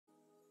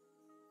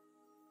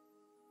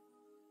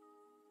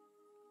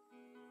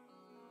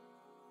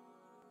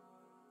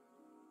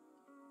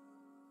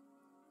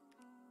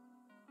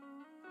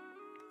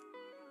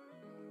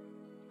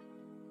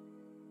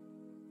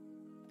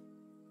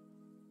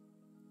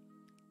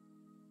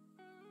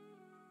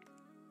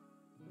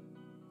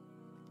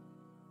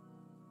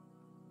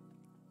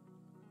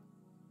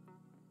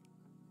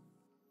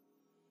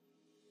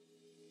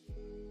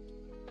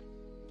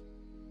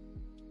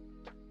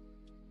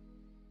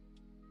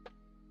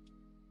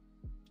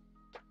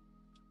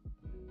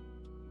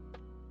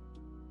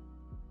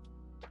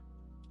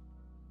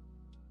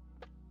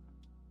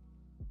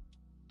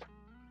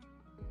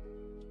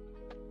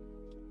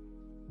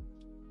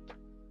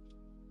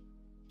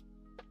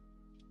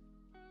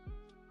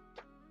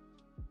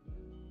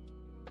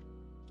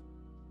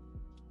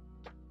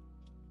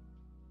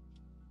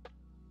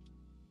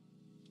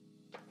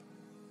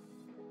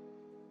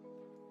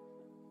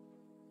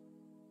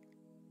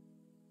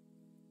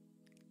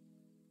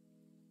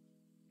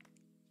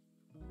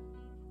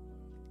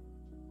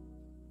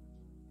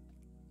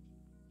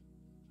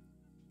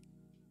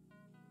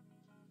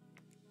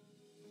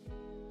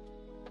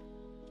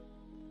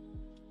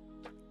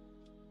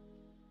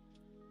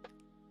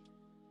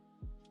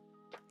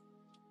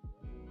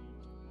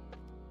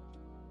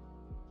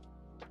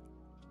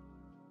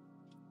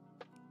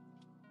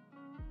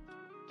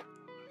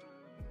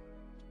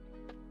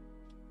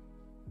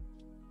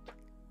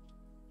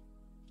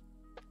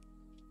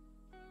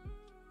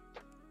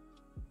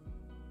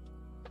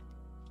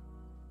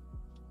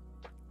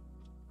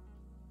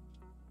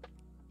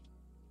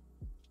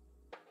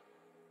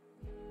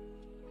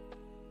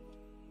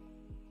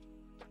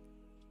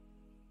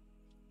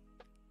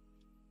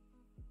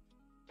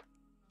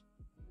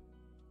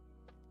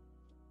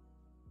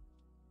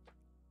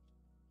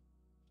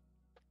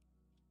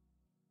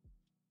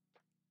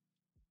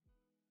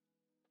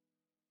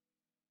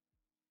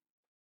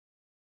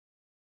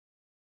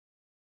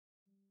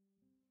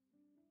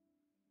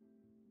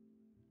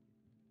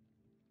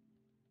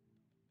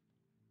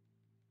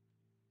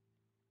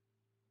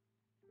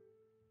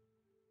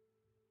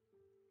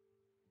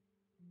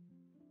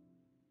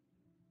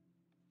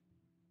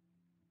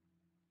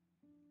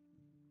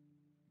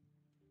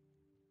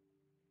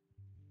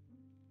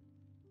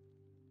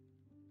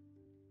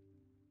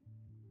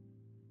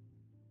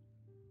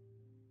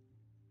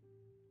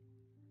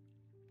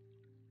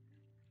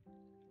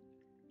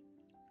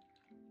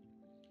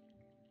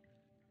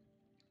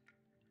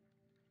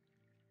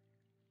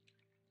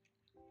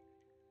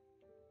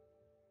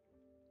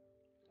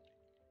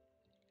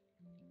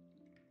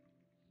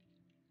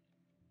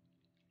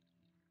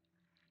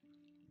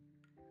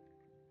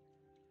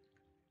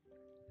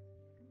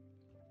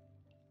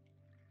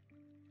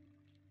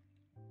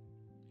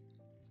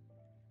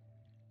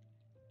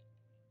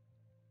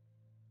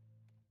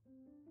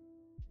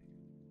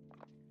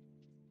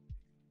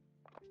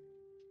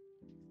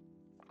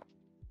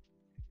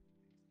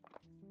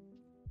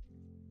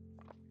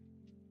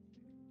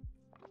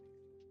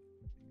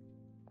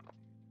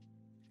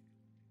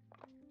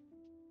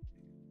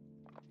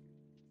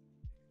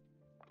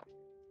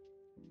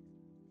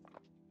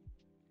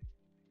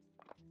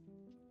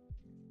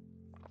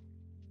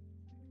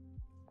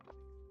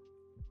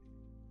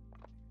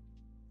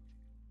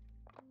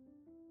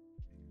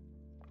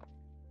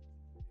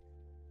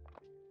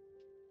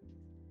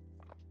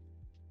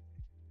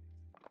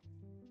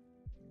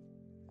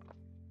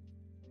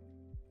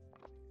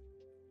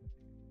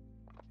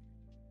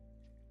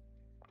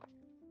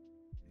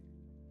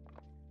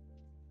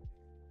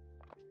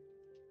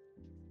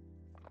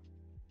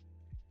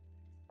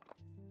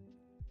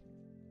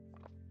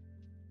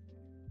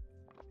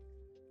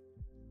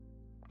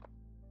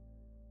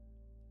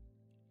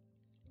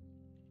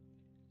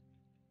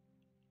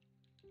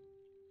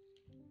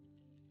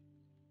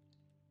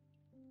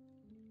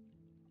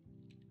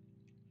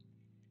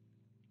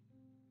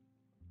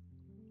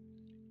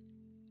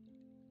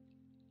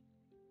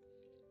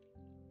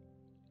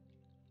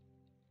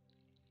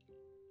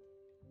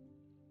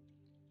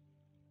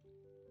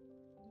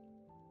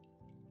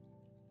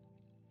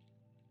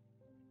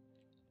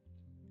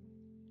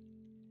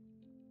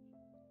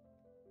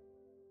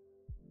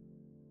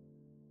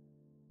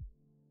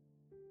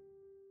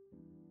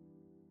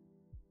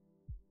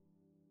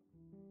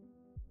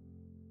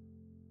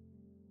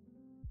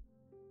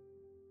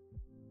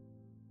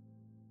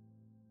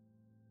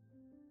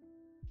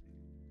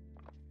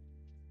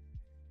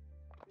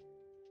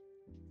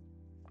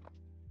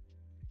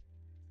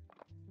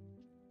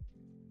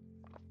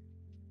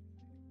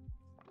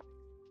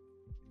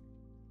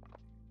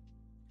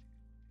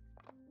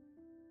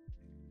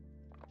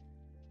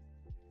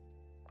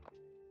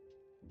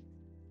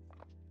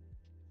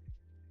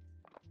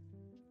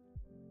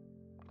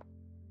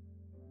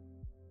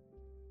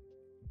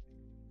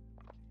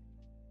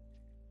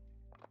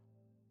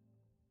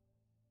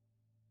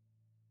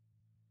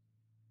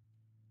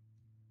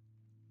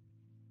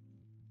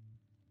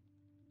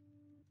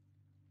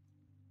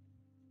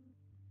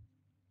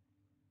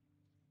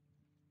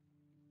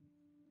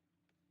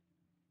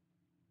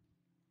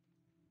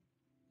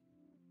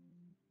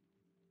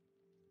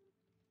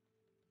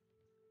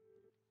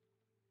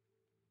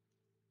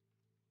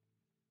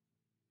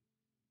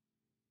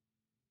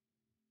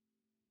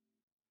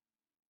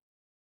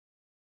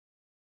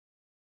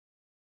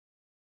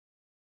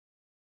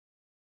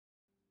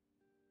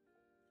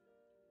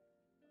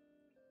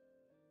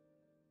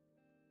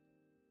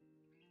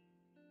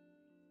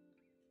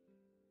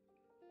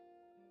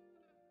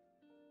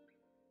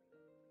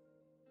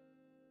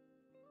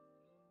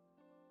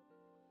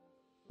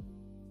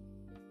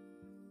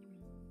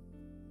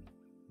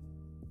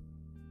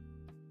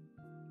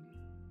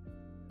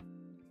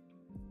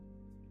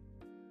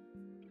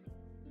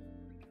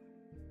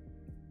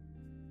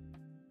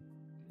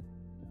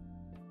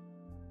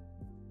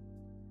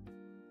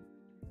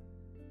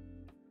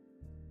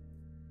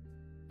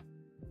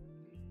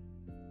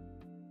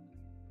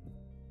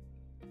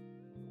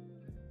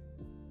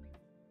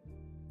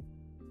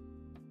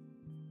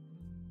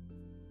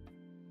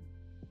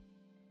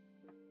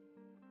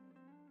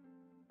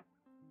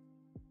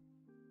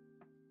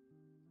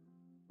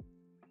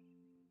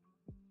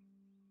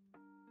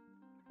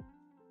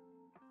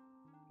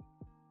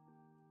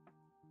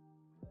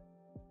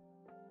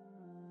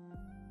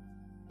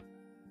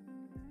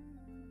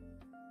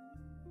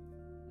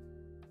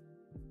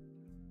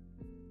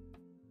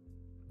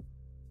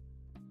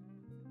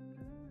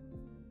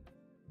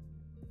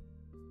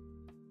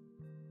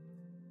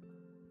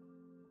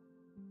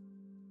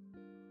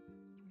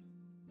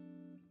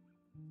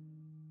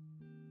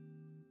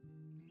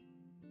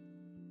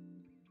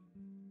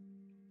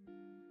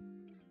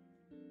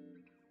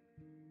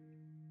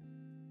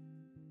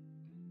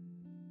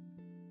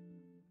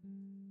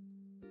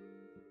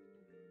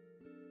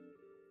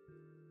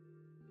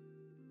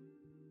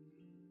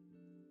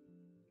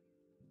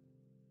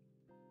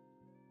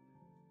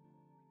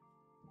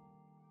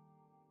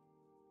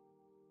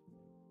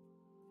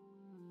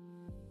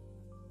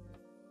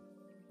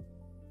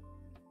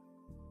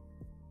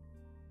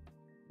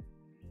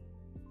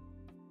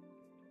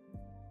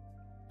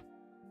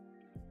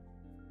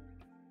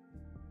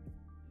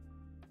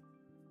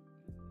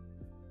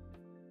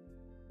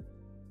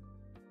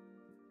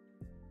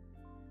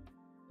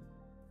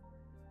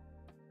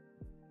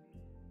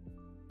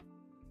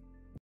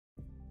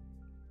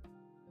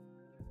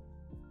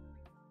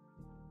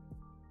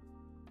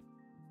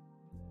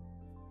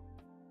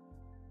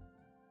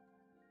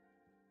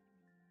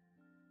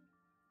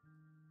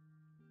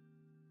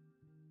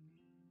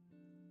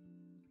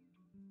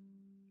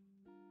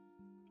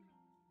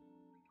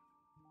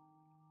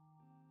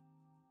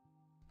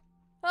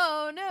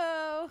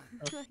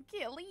bro. I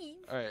can't leave.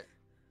 All right.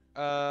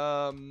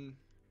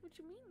 What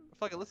you mean?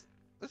 Fuck it. Let's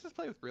just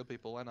play with real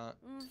people. Why not?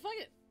 Fuck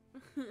it.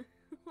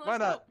 Why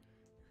not?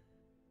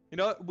 You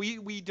know what?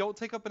 We don't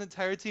take up an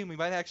entire team. We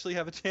might actually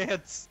have a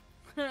chance.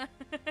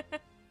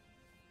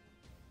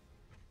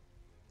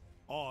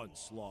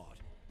 Onslaught.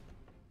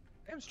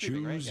 I'm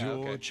streaming, right? Choose Yeah,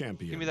 your okay.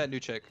 champion. Give me that new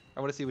chick. I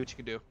want to see what she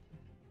can do.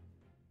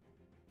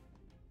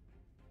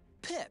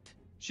 Pip.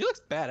 She looks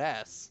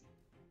badass.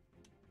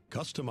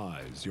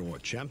 Customize your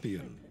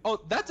champion. Oh,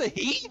 that's a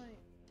he?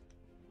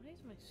 Why is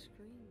my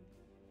screen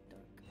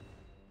dark?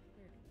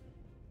 Weird.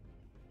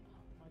 Oh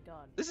my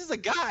god. This is a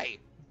guy.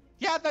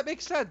 Yeah, that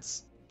makes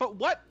sense. But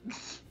what?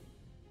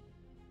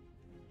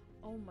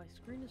 Oh, my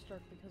screen is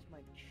dark because my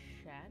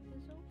chat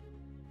is open?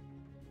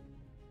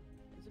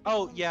 Is it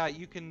Oh, because yeah, I'm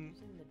you can.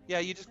 using the Yeah,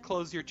 you just chat?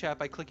 close your chat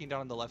by clicking down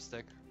on the left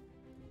stick.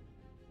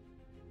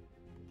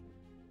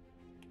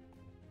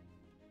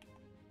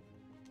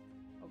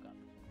 Oh god.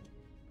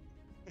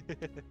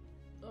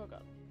 Oh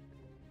god.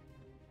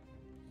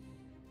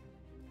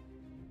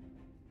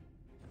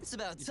 It's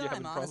about You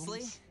having time, honestly.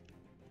 problems?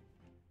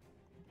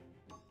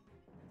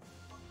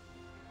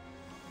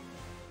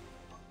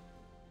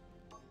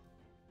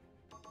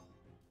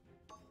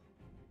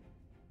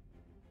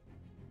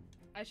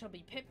 I shall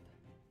be Pip.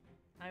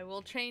 I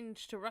will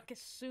change to Ruckus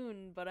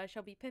soon, but I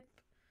shall be Pip.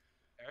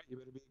 Alright, you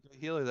better be a good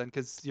healer then,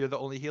 because you're the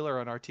only healer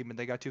on our team and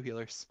they got 2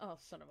 healers. Oh,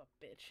 son of a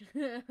bitch.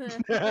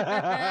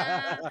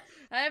 I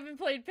haven't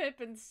played Pip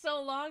in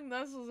so long,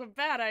 this was a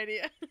bad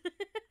idea.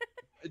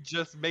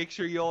 Just make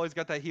sure you always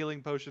got that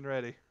healing potion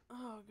ready.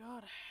 Oh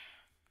god.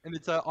 And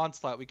it's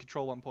onslaught, we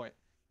control 1 point.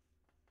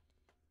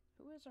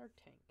 Who is our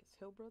tank? Is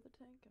Hillbro the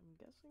tank, I'm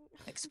guessing?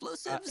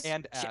 Explosives?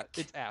 And check.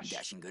 it's Ash.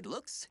 Dashing good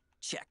looks?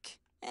 Check.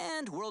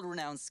 And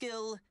world-renowned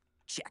skill?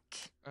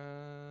 Check.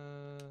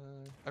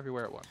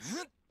 Everywhere at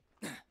once.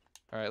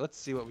 Alright, let's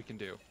see what we can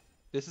do.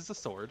 This is a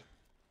sword.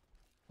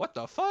 What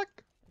the fuck?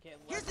 Okay,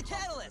 Here's the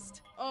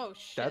catalyst! Oh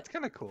shit. That's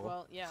kind of cool.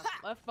 Well, yeah,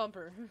 left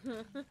bumper.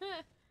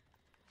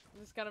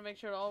 Just gotta make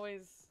sure to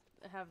always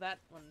have that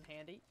one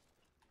handy.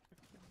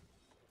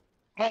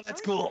 Oh,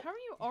 that's cool. How are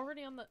you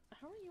already on the?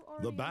 How are you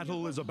already? The on your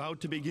battle is horse? about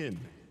to begin.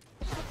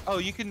 Oh,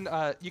 you can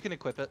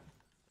equip it.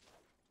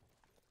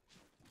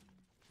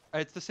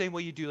 It's the same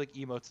way you do like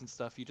emotes and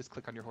stuff. You just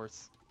click on your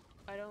horse.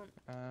 I don't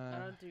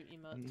do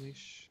emotes.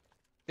 Unleash.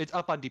 It's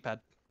up on D-pad.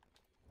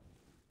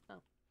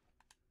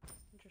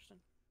 Interesting.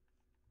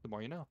 The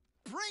more you know.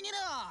 Bring it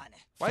on!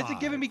 Why is it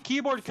giving me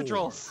keyboard 4,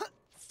 controls?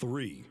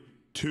 3,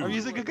 2. I'm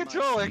using a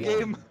controller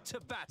game.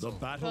 The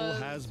battle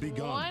has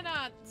begun. Why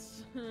not?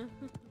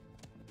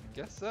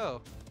 Guess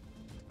so.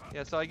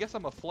 Yeah, so I guess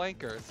I'm a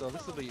flanker, so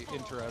this will be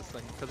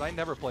interesting, because I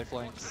never play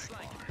flanks.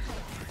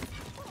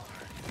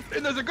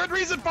 And there's a good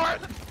reason for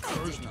it!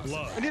 First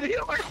blood. I need a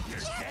healer! Are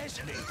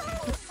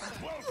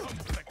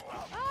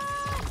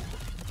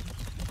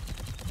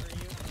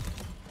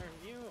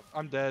you?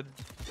 I'm dead.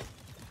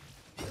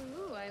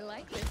 Ooh, I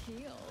like the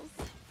heels.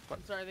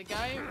 I'm sorry, the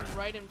guy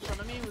right in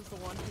front of me was the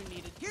one who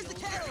needed Here's the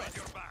heals. catalyst!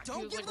 He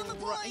Don't was give like them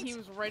the point! he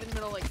was right in the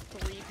middle of like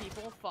 3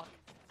 people. Fuck.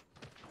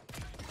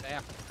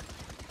 Damn.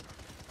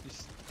 You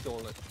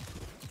stole it.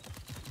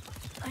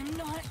 I'm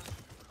not.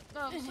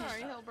 No, I'm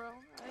sorry, Hill bro.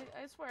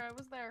 I swear I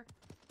was there.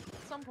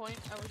 At some point,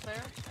 I was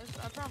there.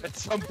 I promise. At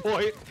some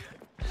point.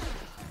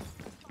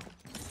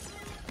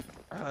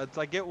 It's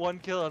like get 1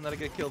 kill and then I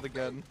get killed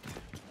again.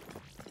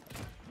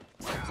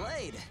 Well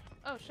played.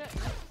 Oh shit.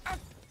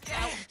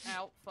 Ow,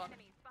 ow, fuck.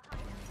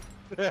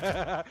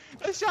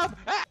 Nice job!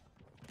 Ah!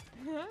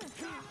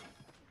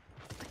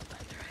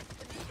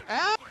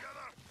 Ow!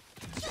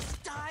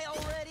 Just die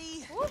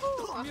already!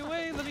 Woohoo! Get me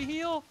away, let me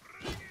heal!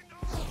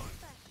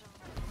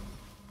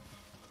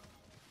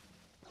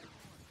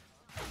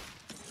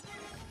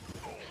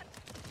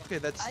 Okay,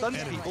 that stuns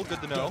Enemy. people,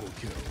 good to know. Double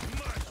kill.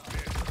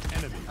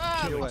 Enemy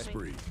killing away.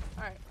 spree.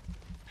 Alright.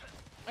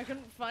 I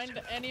couldn't find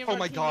any of Oh our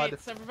my God.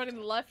 teammates. Everybody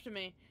left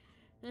me.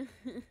 You're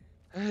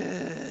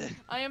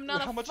I am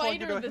not How a much longer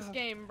do fighter I this have?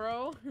 game,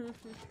 bro.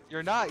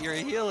 not, you're a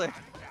healer.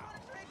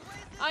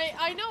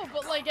 I know,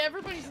 but like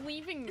everybody's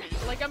leaving me.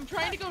 Like I'm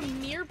trying to go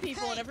near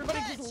people and everybody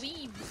just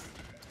leaves.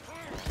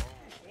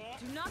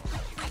 Do not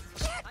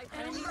retreat.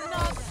 I'm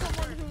not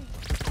someone who.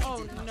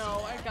 Oh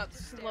no, I got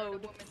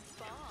slowed.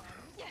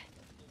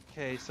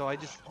 Okay, so I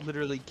just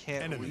literally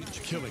can't Enemy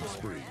reach. killing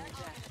spree.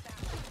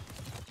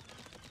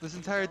 This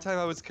entire time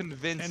I was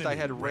convinced Enemy I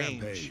had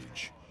range.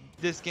 rampage.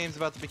 This game's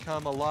about to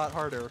become a lot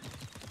harder.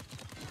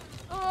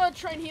 Oh,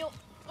 try and heal.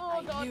 Oh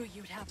I god. knew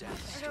you'd have my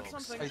I got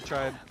something. I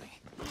tried.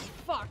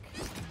 Fuck.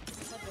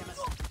 God damn it.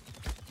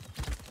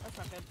 That's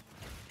not good.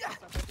 That's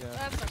not good. Yeah.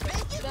 That's not good.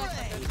 That's not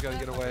good. He's gotta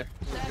get away.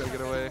 He's gotta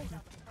get away.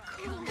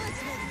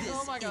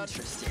 Oh my god.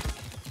 Interesting.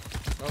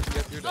 Oh,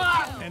 yep, you're dead.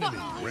 Ah, Enemy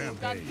fuck. God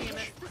rampage. damn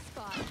it. the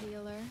spot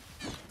healer.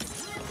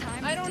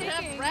 Time I don't ticking.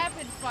 have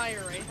rapid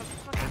fire. I have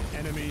fucking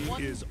Enemy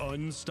one is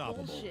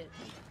unstoppable. bullshit.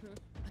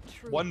 A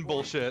true One warrior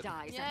bullshit.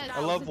 dies Yes. at I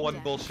love 1,000 one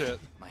deaths. bullshit.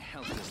 My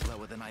health is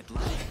lower than I'd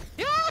like.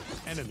 Yeah!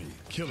 Enemy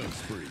killing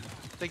spree.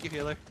 Thank you,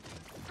 healer.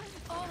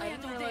 I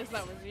didn't realize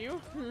that was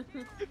you.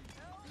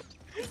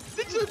 It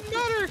doesn't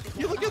matter!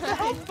 You look at the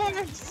health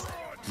bars!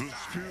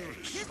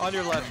 On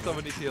your left,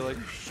 somebody's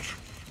healing.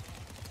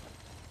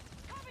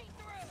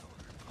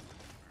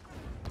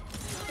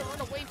 Throw it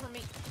away from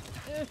me.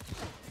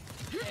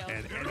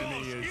 An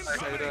enemy is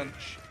Okay, done.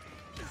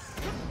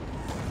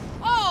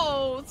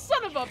 Oh,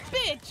 son of a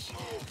bitch!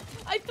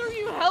 I threw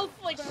you health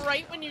like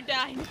right when you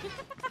died.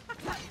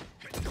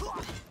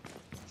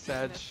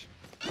 Sag.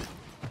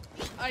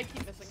 I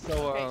keep missing.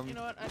 So, okay, you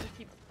know what? I just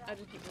keep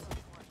missing.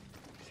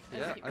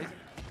 Yeah,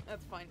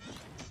 That's fine.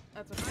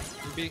 That's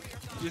okay. you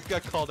just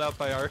got called out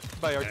by our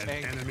An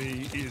tank.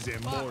 enemy is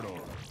immortal.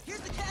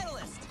 Here's the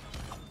catalyst.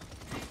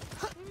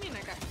 What do you mean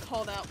I got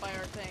called out by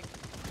our tank?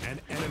 An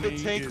enemy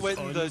The tank is went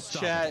in the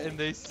unstoppable. chat and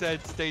they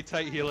said, "Stay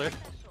tight, healer."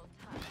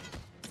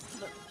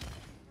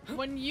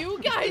 When you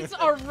guys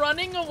are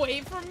running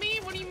away from me,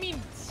 what do you mean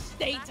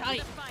stay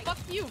tight? Fuck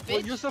you, bitch.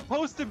 Well, you're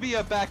supposed to be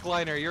a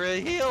backliner. You're a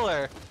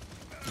healer.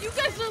 You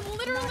guys are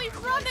literally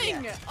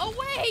running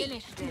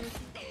away.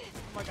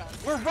 Oh my god.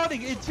 We're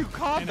running into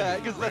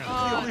combat because that's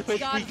the only way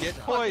God we get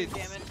fucking points.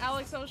 damn it.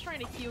 Alex, I was trying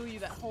to heal you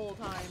that whole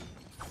time.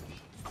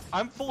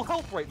 I'm full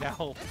health right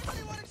now.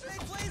 Anybody want to trade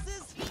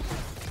places?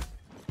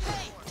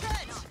 Hey,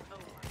 catch!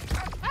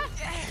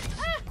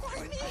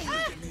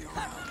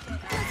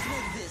 Let's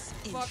make this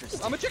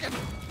interesting. I'm a chicken.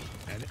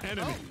 An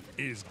enemy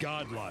is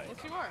godlike.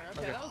 Yes, you are.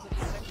 Okay, Okay. that was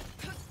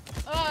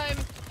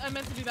interesting. I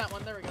meant to do that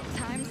one. There we go.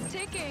 Time's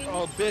ticking.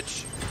 Oh,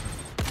 bitch.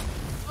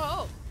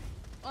 Oh.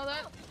 Well,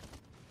 that.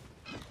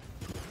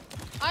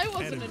 I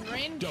wasn't in Enemy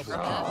range for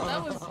double. that.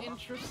 That was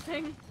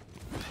interesting.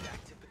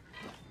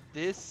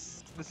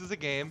 This is a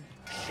game.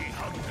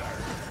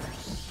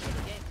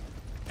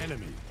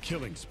 Enemy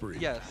killing spree.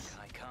 Yes.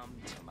 I come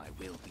till my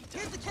will be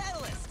done. Here's the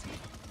catalyst.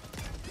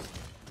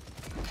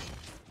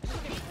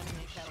 Enemy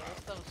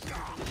catalyst. That was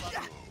stupid.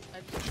 Button. I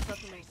just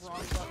pressed the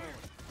wrong button.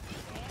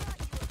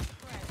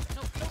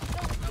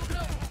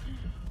 No.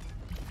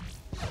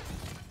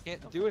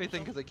 Can't do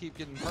anything because I keep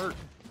getting hurt.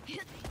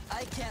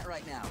 I can't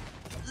right now.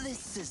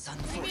 This is What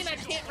do you mean I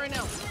unfortunate. can't right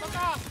now? Fuck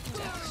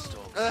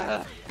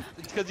off.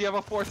 It's because you have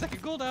a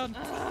 4-second cooldown.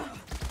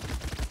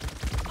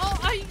 Oh,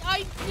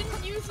 I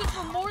didn't use it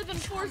for more than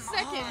 4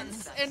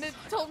 seconds, and it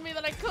told me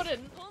that I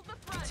couldn't.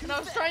 And I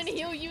was trying to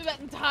heal you that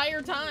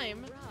entire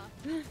time.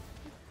 It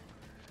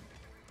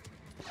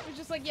was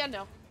just like, yeah,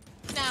 no.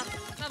 Nah,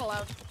 not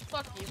allowed.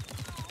 Fuck you.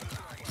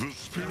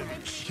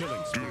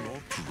 Killing spree.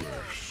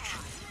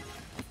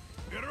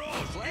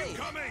 Play.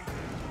 Coming.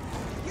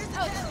 Here's the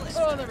catalyst.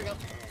 Oh, there we go.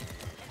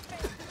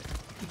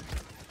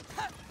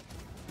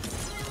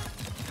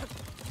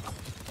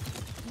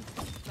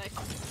 Nice.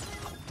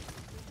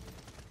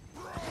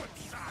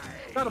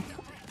 Got him.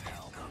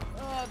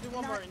 Oh, do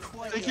one more.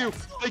 Thank you.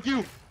 Thank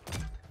you.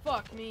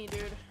 Fuck me,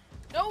 dude.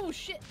 No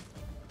shit.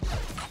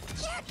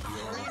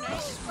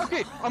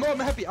 Okay, I'm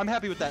happy. I'm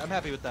happy with that. I'm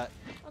happy with that.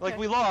 Like, Okay.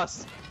 we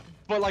lost,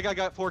 but like I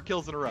got 4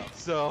 kills in a row.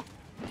 So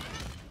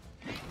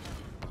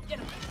Get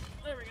him.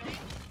 There we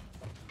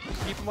go.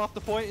 keep him off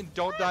the point and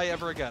don't die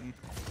ever again.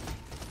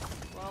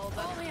 Well,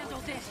 I'll that's handle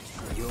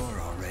this.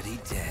 You're already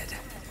dead.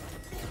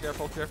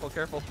 Careful, careful,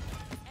 careful.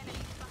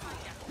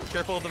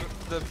 Careful of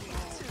the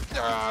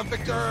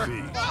Victor!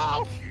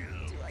 No!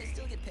 Do I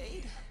still get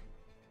paid?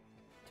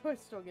 Do I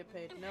still get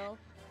paid? No.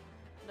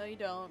 No, you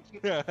don't.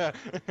 Go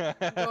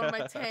to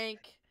my tank.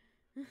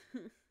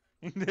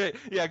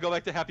 Yeah, go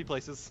back to happy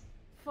places.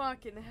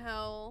 Fucking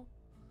hell.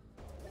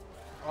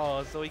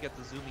 Oh, so we got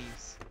the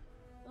zoomies.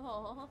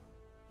 Aww.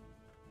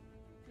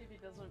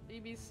 BB doesn't.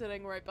 BB's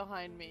sitting right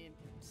behind me,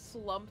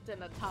 slumped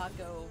in a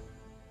taco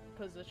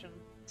position.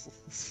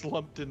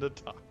 Slumped in a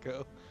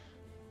taco.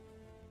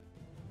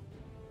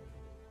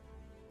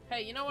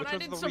 Hey, you know what? Which I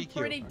one's did the some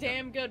re-queue? pretty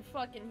damn good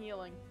fucking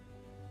healing.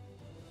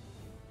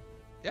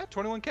 Yeah,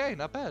 21k,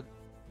 not bad.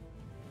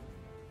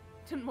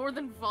 Did more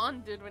than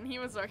Vaughn did when he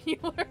was our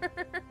healer.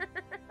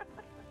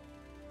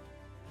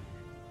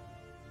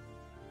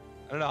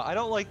 I don't know. I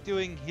don't like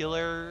doing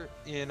healer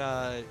in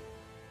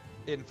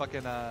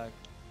fucking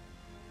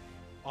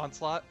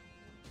Onslaught.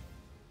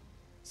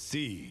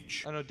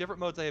 Siege. I don't know, different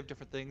modes I have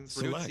different things.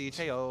 Root Select Siege,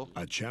 heyo.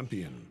 a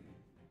champion.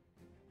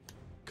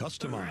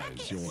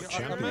 Customize your I'm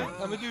champion.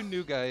 gonna do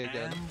new guy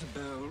again. And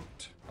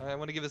belt. I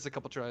want to give this a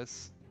couple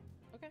tries.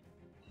 Okay.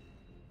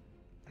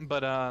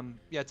 But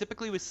yeah,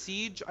 typically with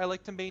Siege, I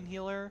like to main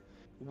healer.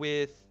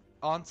 With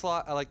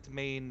Onslaught, I like to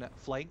main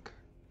flank.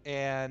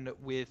 And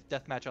with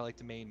Deathmatch, I like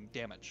to main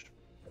damage.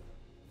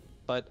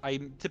 But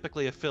I'm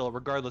typically a fill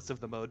regardless of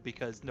the mode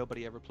because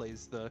nobody ever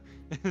plays the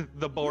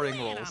the boring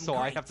role, so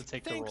I have to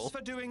take the role. Thanks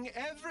for doing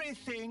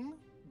everything.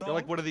 You're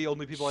like one of the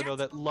only people I know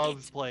that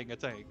loves playing a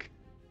tank.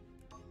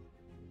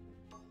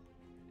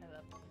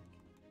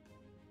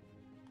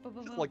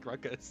 Just like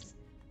Ruckus.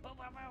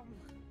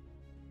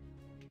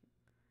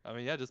 I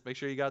mean, yeah, just make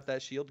sure you got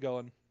that shield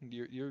going.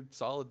 You're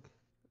solid.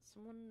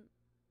 Someone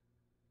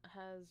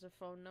has a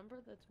phone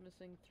number that's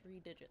missing 3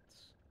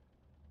 digits.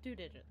 2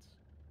 digits.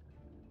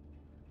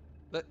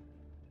 But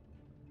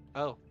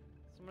oh,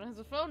 Someone has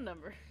a phone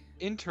number.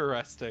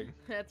 Interesting.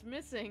 That's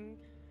missing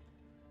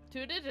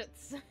 2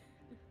 digits.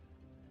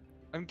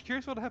 I'm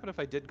curious what would happen if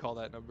I did call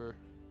that number.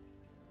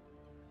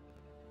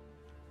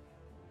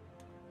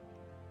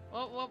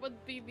 What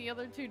would be the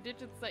other 2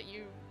 digits that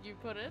you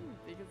put in?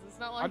 Because it's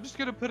not like I'm just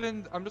gonna put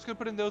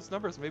in those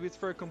numbers. Maybe it's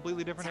for a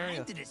completely different area.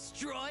 Time to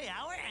destroy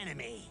our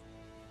enemy.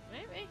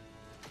 maybe.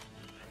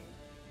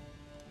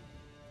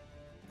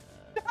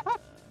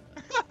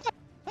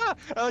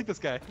 I like this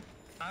guy.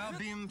 I'll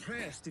be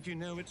impressed if you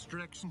know which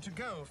direction to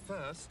go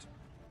first.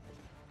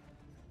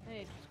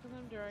 Hey, just because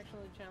I'm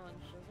directionally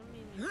challenged doesn't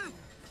mean you can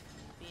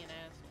be an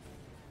ass.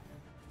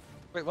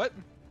 Wait, what?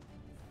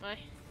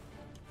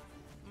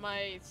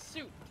 My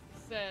suit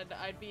said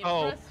I'd be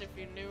Oh. impressed if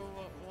you knew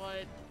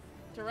what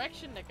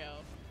direction to go.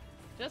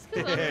 Just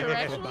because I'm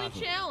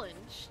directionally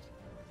challenged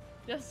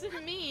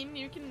doesn't mean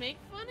you can make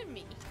fun of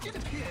me. It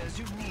appears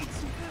you need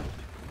some help.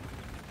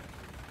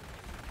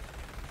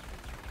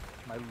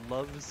 My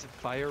love's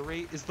fire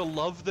rate is the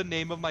love the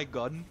name of my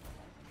gun.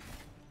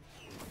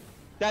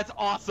 That's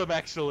awesome,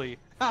 actually.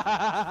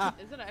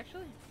 Is it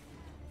actually?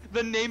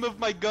 The name of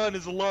my gun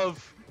is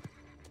love.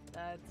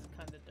 That's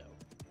kind of dope.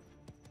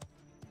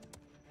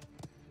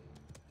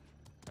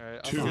 All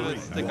right, I'm gonna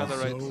stick on the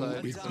right So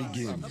side. it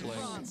begins.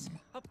 Bronze,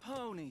 a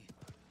pony.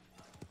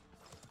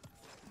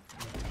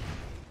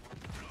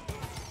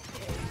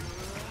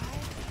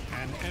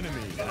 An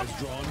enemy has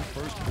drawn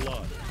first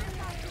blood.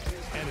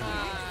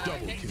 Enemy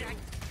double kill.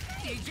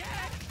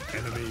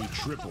 Enemy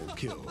triple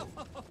kill.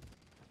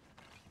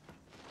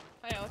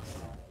 Hi, Alex.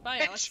 Bye,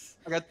 Alex.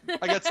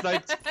 I got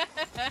sniped.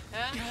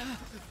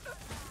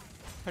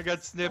 I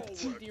got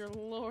snipped. Oh, dear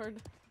lord.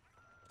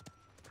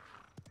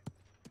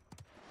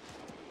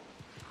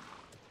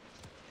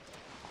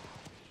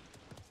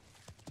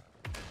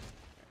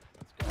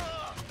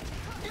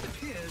 It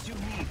appears you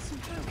need some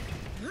help.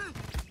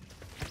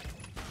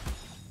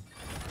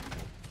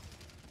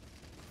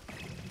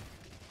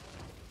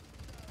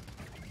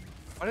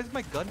 Why does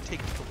my gun take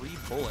 3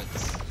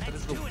 bullets? That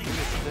is the weirdest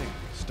thing.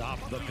 Stop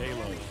the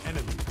payload.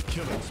 Enemy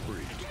killing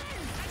spree.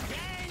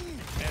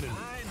 Enemy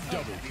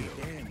double kill.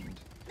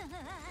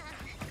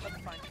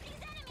 That's fine.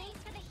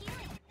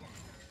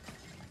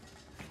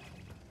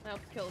 I'll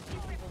kill a few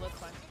people, that's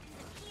fine.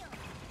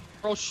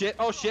 Oh shit,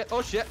 oh shit,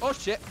 oh shit, oh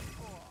shit.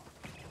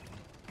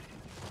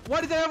 Why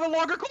did they have a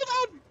longer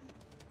cooldown?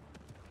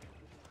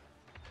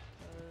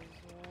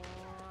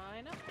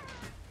 Why not?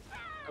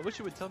 I wish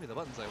you would tell me the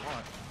buttons I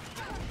want.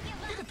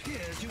 It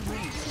appears you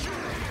need some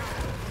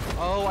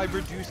Oh, I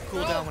reduce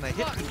cooldown when I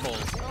hit people.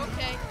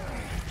 Okay.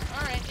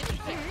 Alright,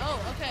 interesting. Oh,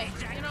 okay.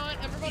 You know what?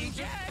 Everybody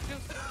just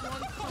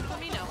wants some for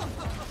me now.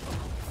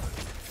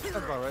 That's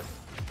about right.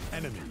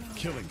 Enemy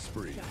killing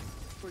spree.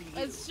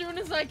 As soon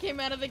as I came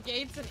out of the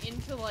gates and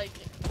into, like,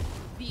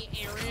 the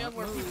area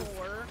where people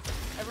were,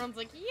 everyone's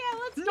like, yeah,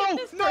 let's get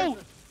this No!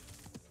 person.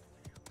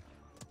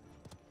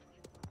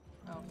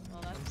 Oh, well,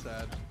 I'm that's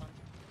sad. fun.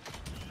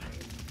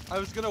 I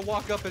was gonna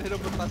walk up and hit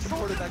him with my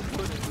sword and I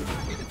couldn't.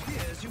 It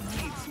appears you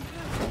need some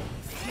help.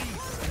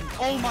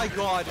 Oh my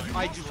god,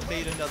 I just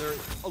made another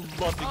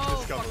loving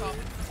Oh, fuck discovery.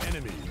 off.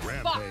 Enemy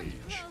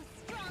rampage.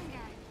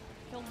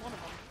 Killed one of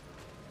them.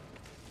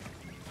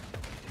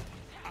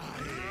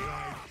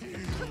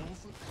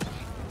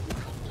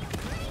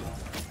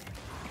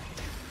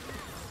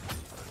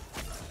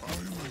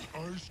 I'm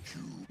an ice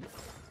cube.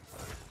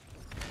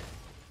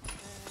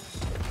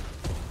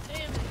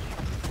 Damn.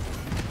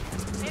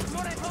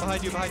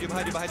 Behind you, behind you,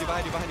 behind you, behind you,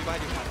 behind you, behind you,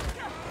 behind you.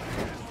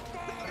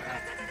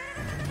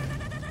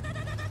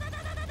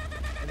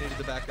 I needed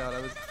to back out.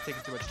 I was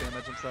taking too much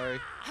damage. I'm sorry.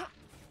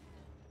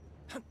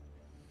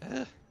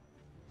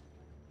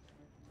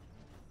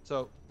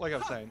 So, like I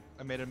was saying,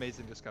 I made an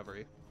amazing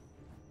discovery.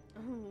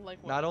 Like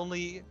what? Not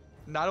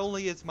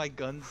only is my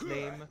gun's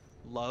name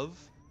Love,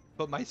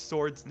 but my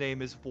sword's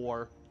name is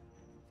War.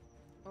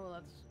 Oh,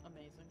 that's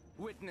amazing.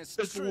 Witness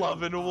It's true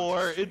Love and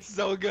War. It's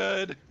so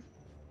good.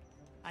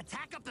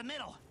 Attack up the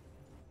middle.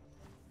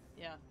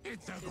 Yeah.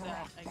 It's a Do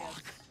that, I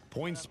guess.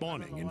 Point I don't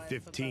spawning know in why I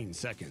put 15 that.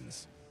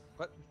 seconds.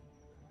 What?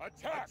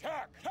 Attack!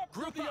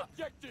 Capture the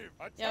objective!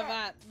 Attack!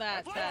 Yeah,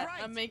 that.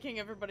 right. I'm making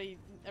everybody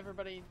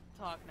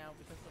talk now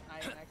because I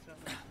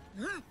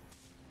accidentally.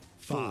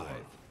 5,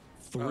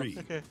 3,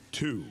 Oh.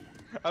 2.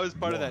 I was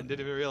part of that One. and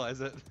didn't even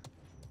realize it.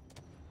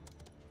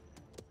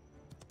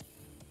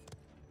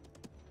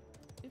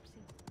 Oopsie.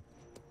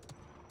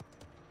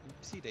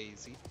 Oopsie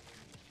daisy.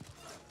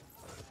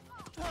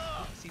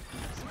 Oopsie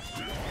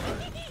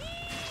poopsie.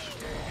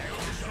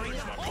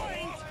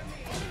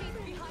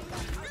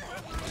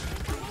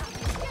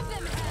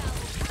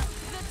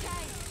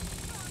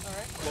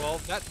 Well,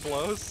 that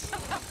blows.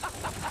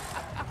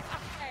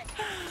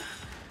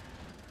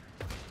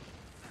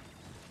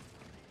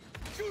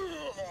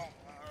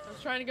 I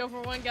was trying to go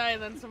for one guy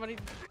and then somebody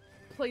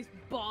placed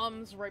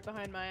bombs right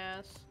behind my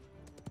ass.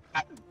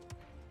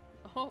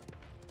 Oh,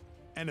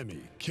 Enemy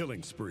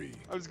killing spree.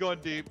 I was going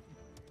deep.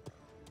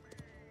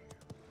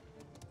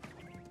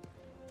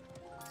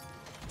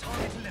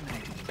 Target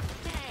eliminated.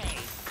 Hey,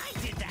 I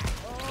did that.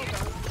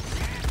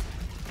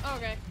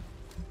 okay.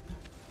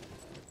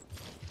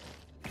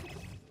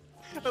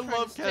 I Trying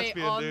love to stay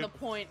Caspian, on dude. the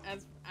point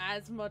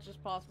as much as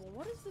possible.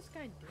 What is this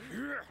guy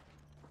doing?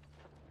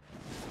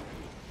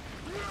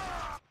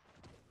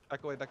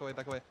 Back away, back away,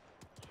 back away.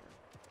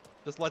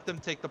 Just let them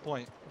take the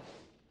point.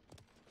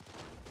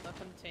 Let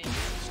them take it.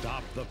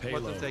 Stop the Let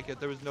payload. them take it.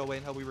 There was no way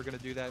in hell we were gonna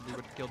do that. We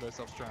would have killed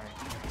ourselves trying.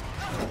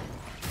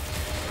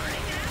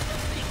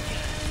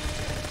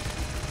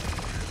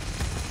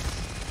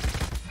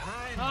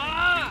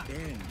 Ah!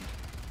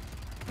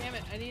 Damn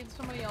it, I need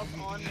somebody else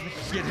on me.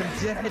 Get him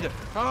dead!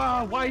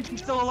 Ah, why is he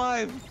still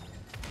alive?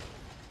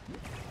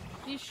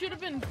 He should have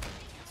been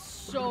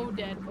so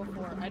dead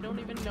before. I don't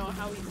even know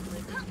how he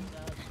lived through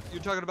that.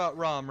 You're talking about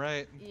Rom,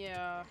 right?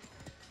 Yeah.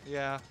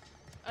 Yeah.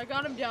 I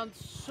got him down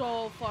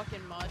so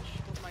fucking much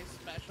with my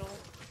special.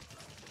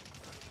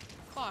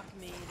 Fuck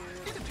me,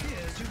 dude.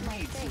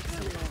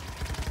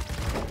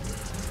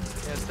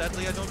 Yeah,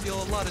 sadly I don't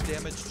deal a lot of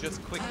damage,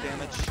 just quick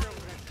damage.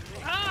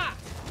 Ah!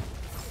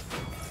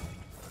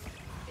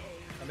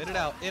 I'm in and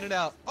out, in and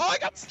out. Oh, I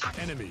got stuck!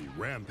 Enemy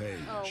rampage.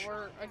 Oh,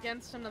 we're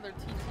against another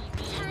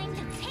TTV. Time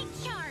to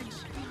take charge.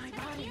 My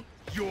body.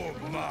 You're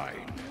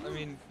mine. I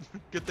mean,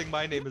 good thing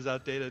my name is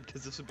outdated,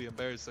 because this would be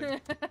embarrassing.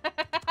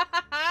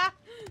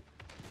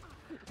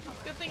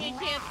 Good thing he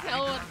can't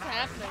tell what's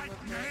happening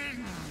with me.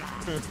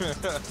 Good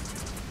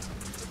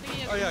thing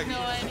he has Oh, yeah,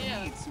 no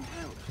idea.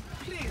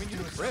 I mean, you're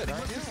Fred,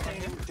 aren't you?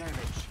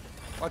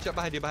 Watch out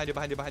behind you, behind you,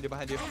 behind you, behind you,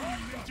 behind you.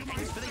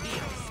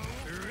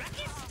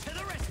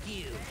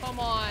 Come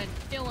on,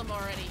 kill him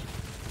already.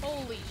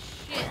 Holy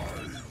shit.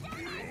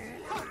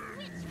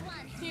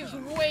 He's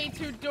way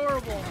too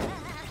durable.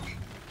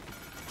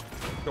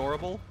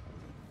 Durable?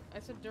 I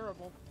said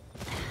durable.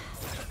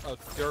 Oh,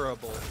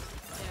 durable.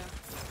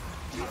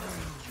 Yeah.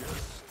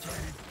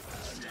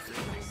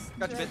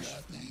 Gotcha, bitch.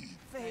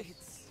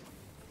 Face.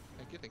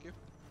 Thank you, thank you.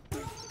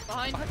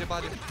 Behind Behind you,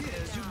 behind you.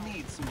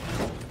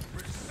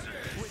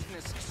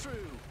 Witness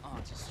true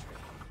artistry.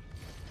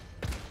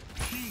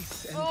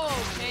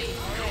 Okay.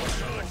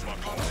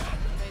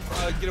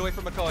 Get away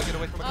from Makoa, get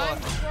away from I'm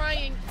Makoa.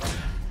 trying.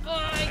 Oh,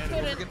 I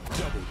couldn't.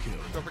 Double kill.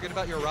 Don't forget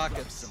about your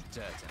rockets.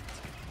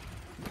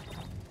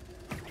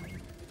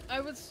 I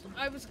was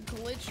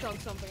glitched on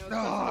something. I was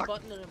pressing the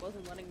button and it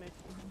wasn't letting me.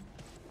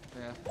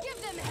 Yeah.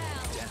 Give them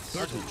hell.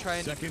 I was just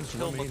trying to Seconds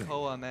kill remaining.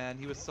 Makoa, man.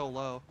 He was so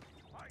low.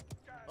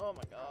 Oh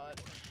my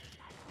god.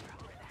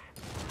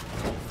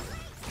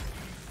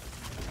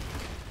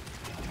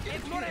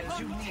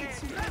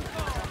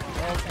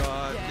 Oh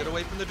god, Yeah. get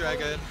away from the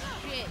dragon.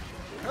 Shit.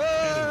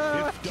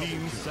 Ah!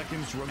 15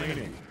 seconds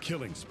remaining.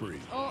 Killing spree.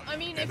 Oh, I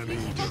mean, if Enemy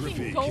he's fucking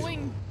triple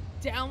going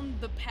down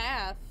the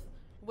path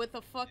with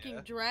a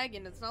fucking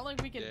dragon, it's not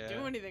like we can Yeah.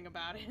 do anything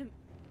about it.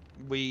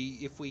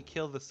 If we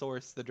kill the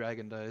source, the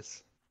dragon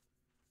dies.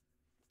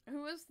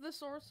 Who is the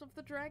source of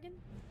the dragon?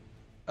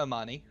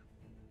 Amani.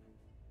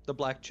 The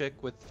black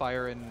chick with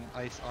fire and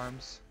ice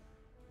arms.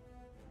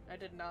 I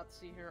did not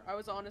see her. I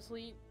was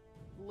honestly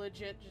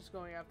legit just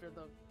going after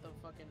the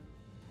fucking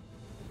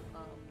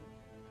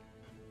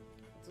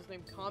what's his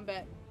name?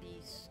 Combat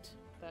Beast.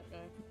 That guy.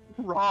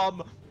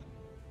 Rom!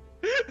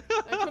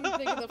 I couldn't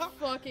think of the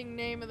fucking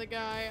name of the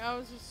guy. I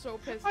was just so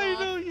pissed off. I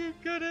know you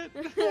couldn't!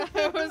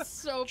 I was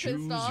so pissed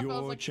Choose off. I your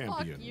was like,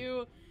 champion. fuck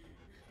you.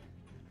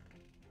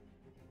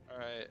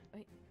 Alright.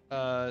 Wait.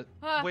 Uh,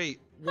 wait,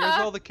 where's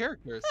all the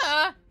characters?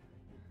 Ah.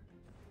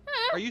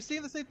 Are you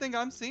seeing the same thing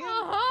I'm seeing?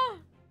 Uh-huh.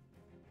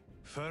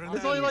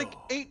 There's only like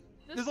 8,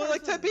 This there's only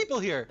like 10 person people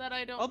here! That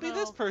I don't I'll be know.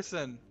 this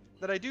person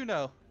that I do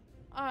know.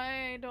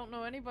 I don't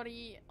know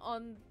anybody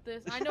on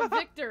this. I know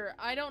Victor.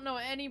 I don't know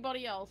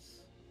anybody else.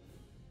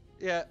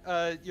 Yeah,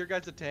 your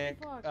guy's a tank.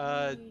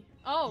 Fuck me.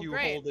 Oh, You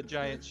great. hold a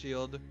giant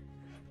shield.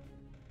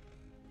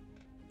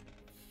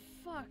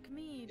 Fuck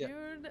me, Yeah.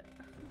 dude.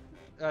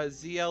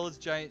 ZL is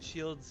giant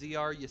shield.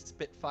 ZR, you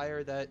spit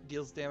fire that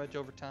deals damage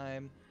over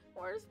time.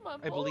 Where's my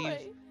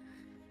boy?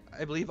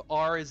 I believe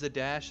R is a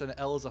dash and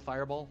L is a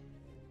fireball.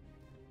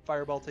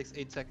 Fireball takes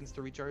 8 seconds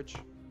to recharge.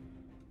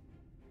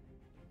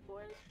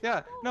 Where's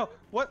Yeah, my no,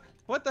 boy?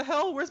 what the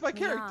hell? Where's my Yeah.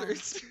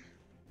 characters?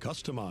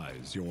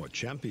 Customize your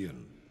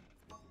champion.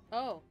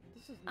 Oh,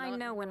 this is I not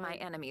know when who my I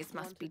enemies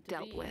must be wanted to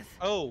dealt be. with.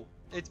 Oh,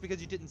 it's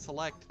because you didn't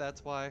select,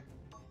 that's why.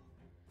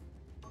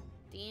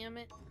 Damn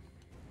it.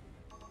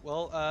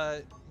 Well,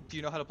 do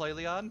you know how to play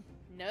Leon?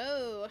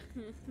 No.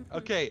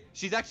 Okay,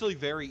 she's actually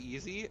very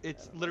easy.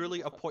 It's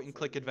literally a point and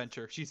click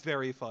adventure. She's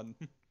very fun.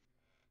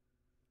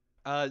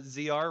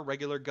 ZR,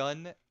 regular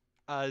gun.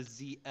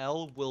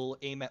 ZL will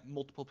aim at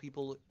multiple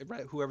people,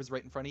 whoever's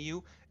right in front of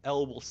you.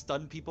 L will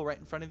stun people right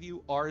in front of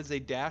you. R is a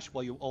dash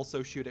while you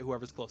also shoot at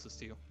whoever's closest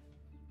to you.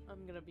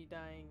 I'm gonna be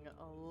dying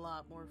a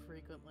lot more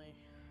frequently.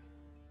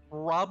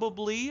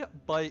 Probably,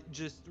 but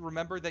just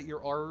remember that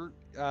your R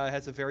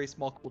has a very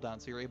small cooldown,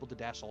 so you're able to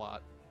dash a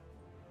lot.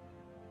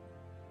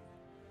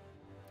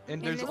 And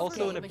In there's this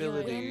also an game,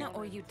 ability, you win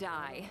or you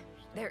die.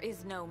 There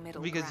is no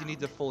middle because you need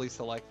to ground. fully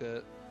select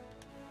it.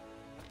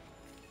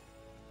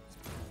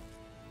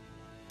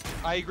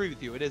 I agree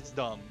with you, it is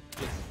dumb.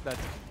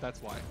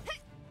 That's why.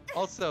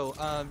 Also,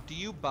 do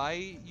you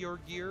buy your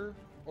gear,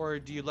 or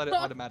do you let it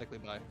automatically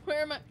buy?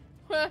 Where am I?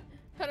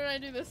 How did I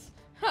do this?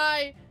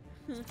 Hi.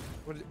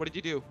 What did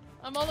you do?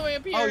 I'm all the way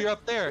up here. Oh, you're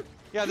up there.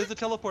 Yeah, there's a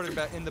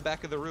teleporter in the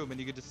back of the room, and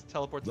you can just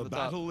teleport to The the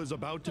top. battle is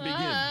about to begin.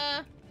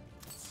 Ah.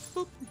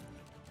 That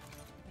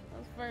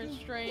was very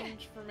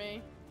strange for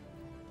me.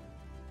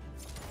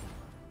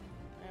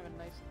 I have a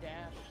nice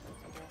dash. That's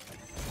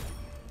cool.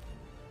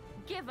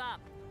 Give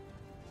up.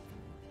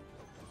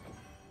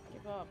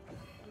 Give up.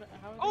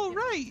 How is it Oh, give-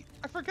 right!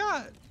 I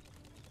forgot!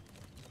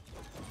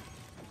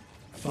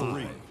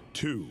 3,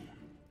 2,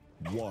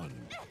 1.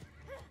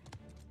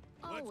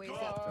 Always The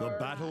up.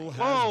 battle has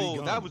Whoa,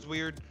 begun. that was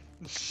weird.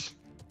 So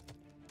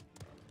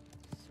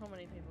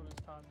many people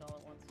just talked all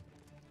at once.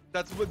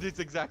 That's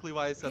exactly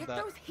why I said Get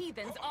that. those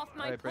heathens off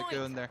my Alright, Brick, point.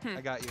 go in there.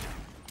 I got you.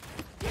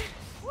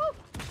 Woo!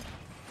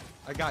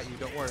 I got you,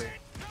 don't worry.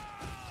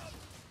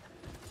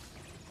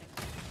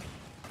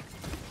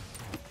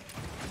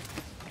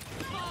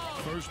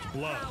 First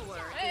blood.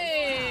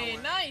 Hey,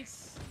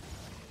 nice.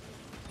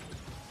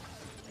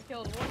 I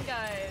killed one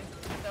guy.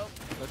 Nope.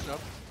 Push up.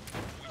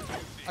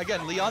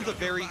 Again, Leon's a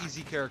very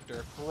easy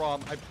character.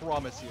 I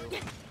promise you.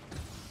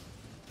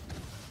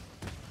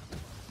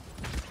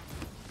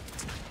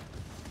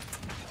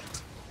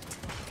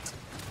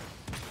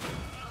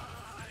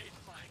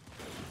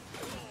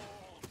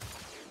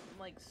 I'm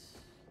like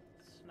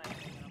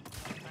sniping him.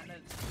 I'm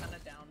kinda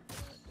down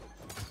for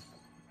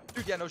it.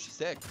 Dude, yeah, no, she's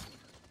sick.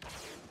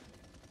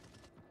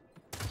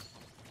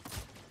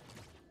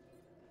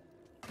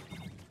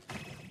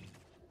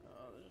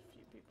 Oh, there's a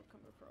few people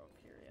coming from up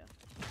here, yeah.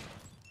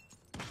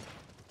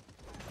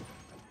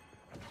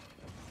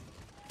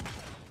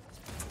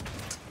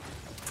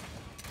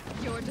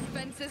 Your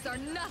defenses are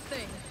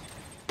nothing.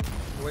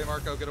 Get away,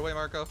 Marco. Get away,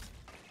 Marco.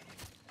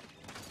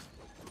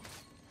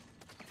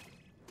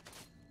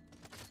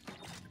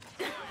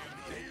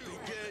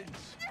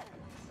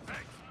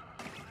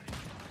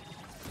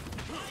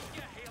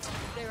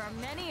 There are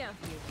many of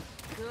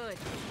you. Good.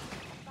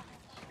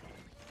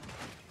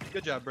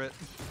 Good job, Britt.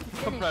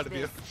 I'm proud of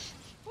you.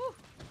 Woo.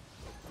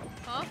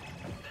 Huh?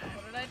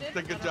 What did I do? It's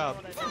a good I don't job.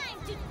 know what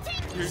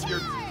I did.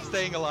 You're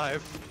staying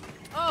alive.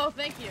 Oh,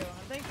 thank you.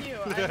 Thank you.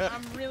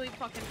 I'm really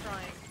fucking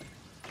trying.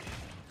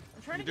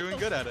 I'm trying You're to doing get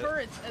good those at it.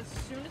 turrets as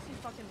soon as he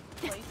fucking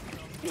places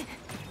them.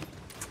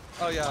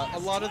 Oh yeah, a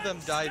lot of them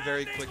die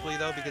very quickly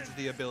though because of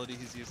the ability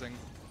he's using.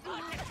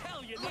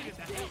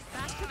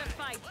 Back to the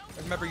fight.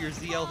 And remember, your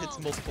ZL hits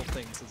multiple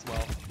things as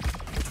well.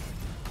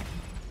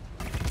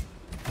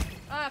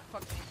 Ah,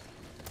 fuck me.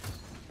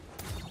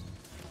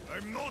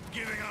 I'm not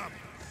giving up.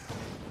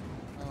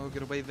 Oh,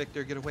 get away,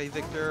 Victor. Get away,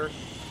 Victor.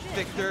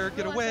 Shit, Victor, I get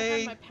didn't realize away. I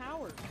had my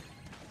powers.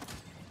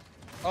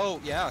 Oh,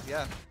 yeah,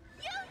 yeah.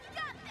 I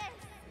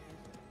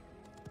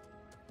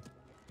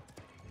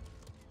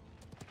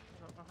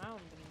don't know how I'm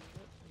gonna use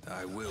it.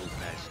 I will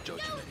pass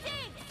judgment.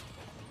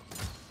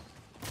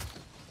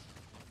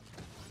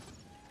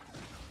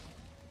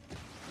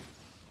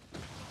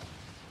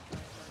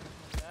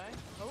 Okay.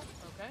 Oh,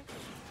 okay.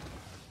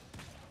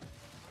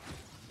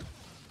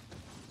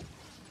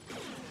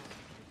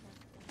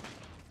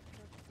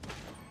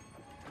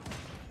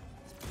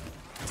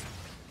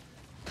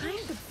 Time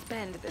to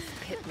spend this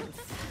pittance.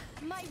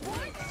 My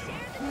ward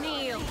share the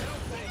Kneel.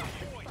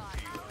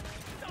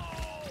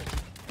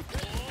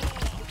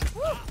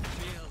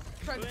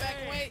 Try to back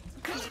away.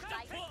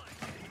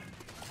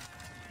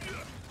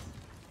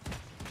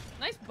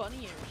 Nice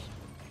bunny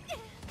ears.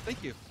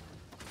 Thank you.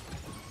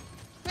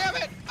 Damn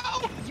it!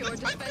 Oh! Your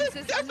That's my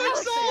defenses that's are my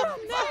nothing.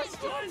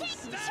 soul!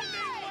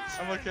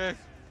 I'm okay.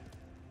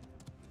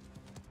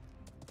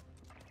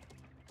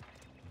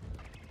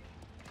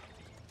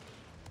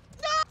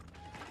 No!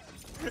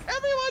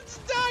 Everyone's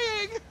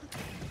dying!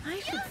 I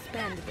should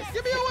spend this.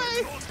 Give me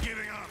away! Not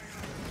giving up.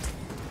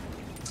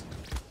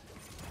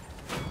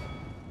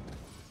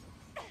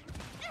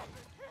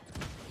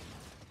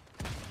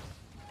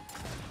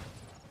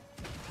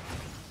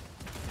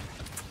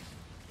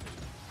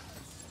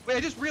 Wait, I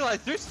just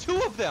realized there's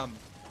two of them!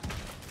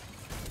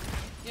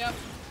 Yep.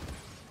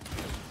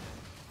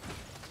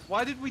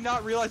 Why did we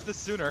not realize this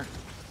sooner?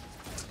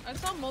 I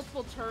saw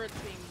multiple turrets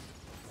being.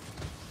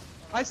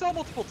 I saw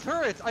multiple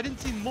turrets. I didn't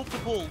see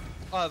multiple,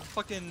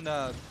 fucking,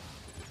 I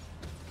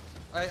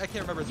can't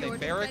remember his Your name.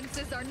 Merrick?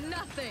 defenses are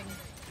nothing.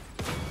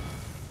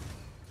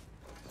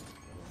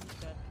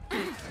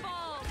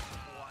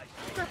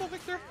 Careful,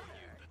 Victor.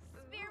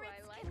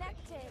 spirits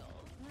connected.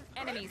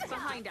 Enemies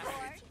behind us.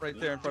 Right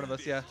there in front of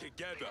us, yeah.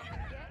 Together.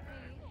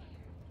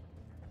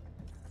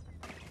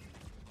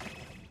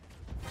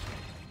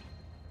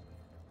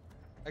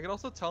 I can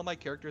also tell my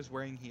character's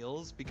wearing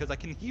heels because I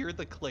can hear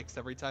the clicks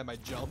every time I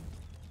jump.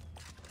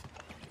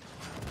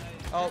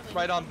 Oh,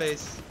 right on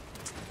base.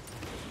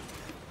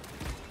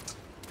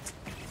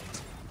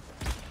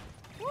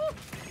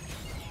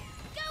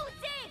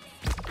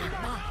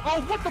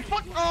 Oh, what the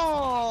fuck?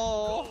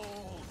 Oh!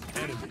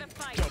 Enemy the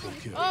fight. double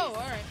kill. Oh,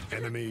 alright.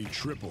 Enemy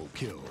triple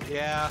kill.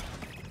 Yeah,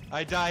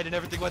 I died and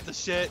everything went to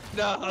shit.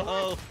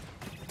 No!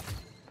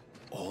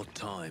 All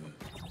time.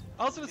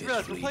 I also just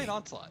realized we're playing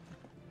Onslaught.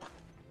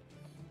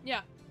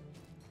 Yeah.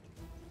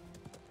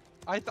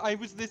 I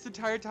was this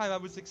entire time I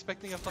was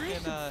expecting a I fucking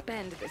should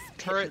spend this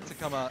turret to pittance.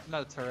 come up.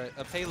 Not a turret,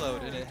 a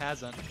payload, and it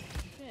hasn't.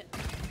 Shit.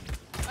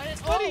 I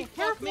didn't. Buddy, Oh, fuck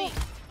careful. me.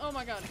 Oh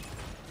my god.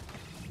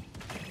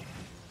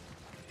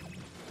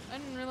 I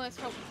didn't realize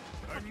how I'm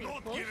fucking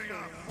not close giving they were.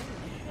 up. Holy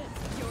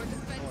shit. Your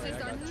defenses I are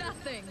got you.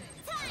 nothing.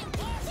 Time to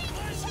take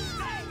charge!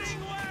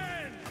 Standing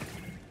when?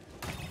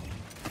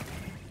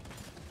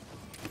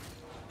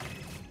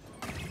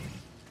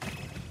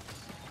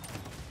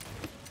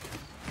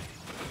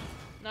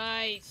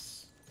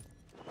 Nice.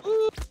 That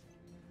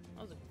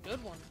was a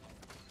good one.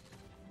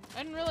 I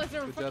didn't realize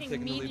there were Good job fucking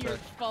taking the lead meteors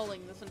back.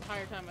 falling this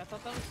entire time. I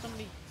thought that was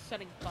somebody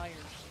setting fires.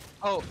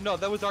 Oh no,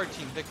 that was our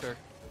team, Victor.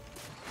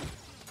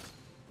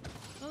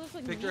 No, there's,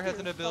 like, Victor has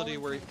an meteors ability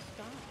falling where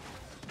from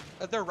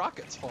the sky. They're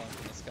rockets falling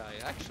from the sky,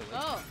 actually.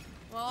 Oh,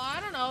 well, I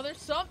don't know. There's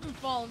something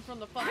falling from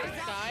the fucking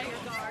sky.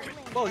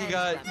 Well, you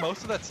got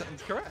most of that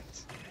sentence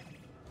correct.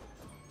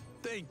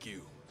 Thank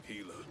you,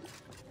 healer.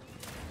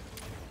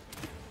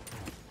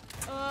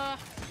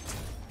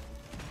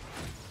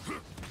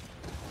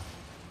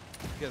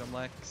 Get him,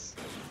 Lex.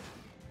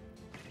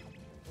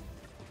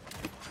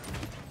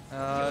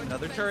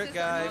 Another turret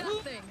guy.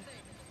 Nothing.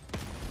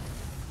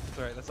 It's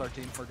alright, that's our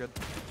team. We're good.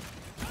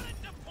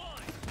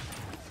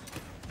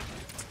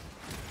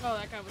 Oh,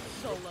 that guy was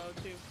so low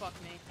too. Fuck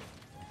me.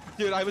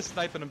 Dude, I was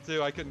sniping him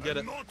too. I couldn't get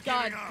it. I'm not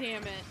God giving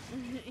up. damn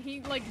it.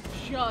 He like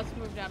just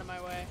moved out of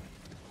my way.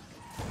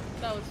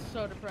 That was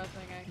so depressing,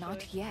 actually.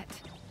 Not yet.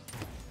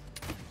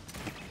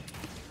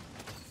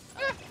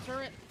 Ah,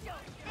 turret.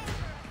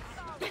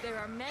 There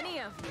are many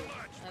of you.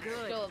 That's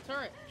Good. still a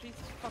turret. Jesus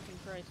fucking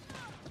Christ.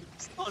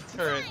 Still a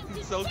turret.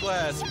 I'm so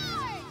glad.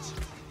 Charge!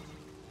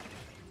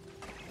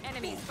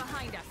 Enemies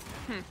behind us.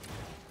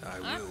 I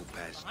Huh? will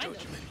pass Behind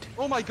us. judgment.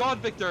 Oh my god,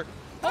 Victor.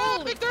 Oh,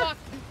 Holy Victor! fuck!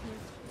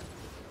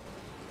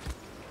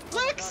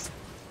 Lex!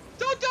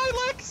 Don't die,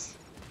 Lex!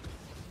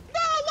 No,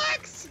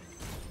 Lex!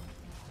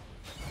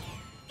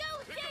 Go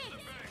thing!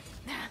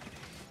 I'm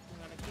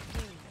gonna keep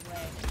being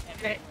red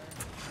everywhere.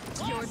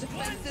 Your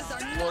defenses are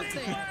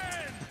nothing.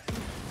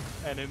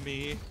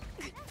 Enemy.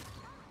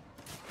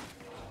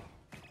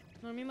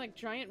 No, I mean like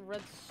giant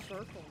red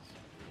circles.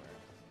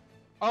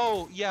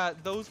 Oh, yeah,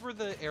 those were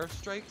the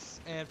airstrikes,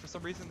 and for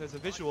some reason there's a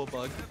visual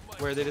bug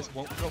where they just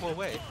won't go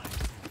away.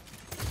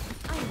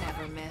 I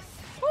never miss.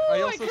 Ooh,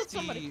 I also killed see-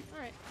 somebody.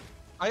 Alright.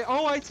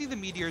 I see the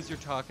meteors you're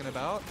talking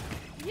about.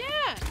 Yeah!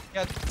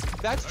 Yeah,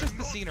 that's just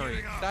the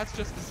scenery. That's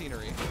just the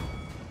scenery.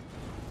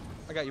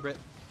 I got you, Britt.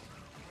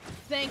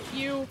 Thank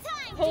you.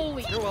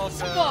 Holy You're welcome.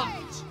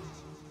 fuck!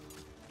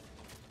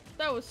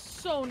 That was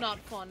so not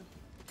fun.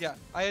 Yeah,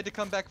 I had to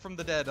come back from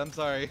the dead. I'm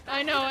sorry.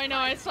 I know.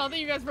 I saw that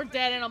you guys were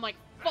dead and I'm like,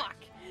 fuck!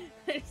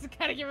 I just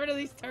gotta get rid of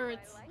these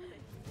turrets.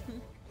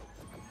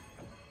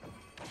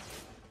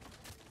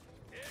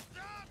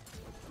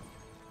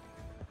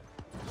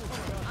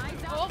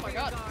 Oh my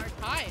god.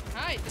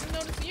 Hi, didn't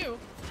notice you.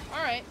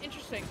 Alright,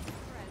 interesting.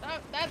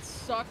 That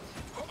sucked.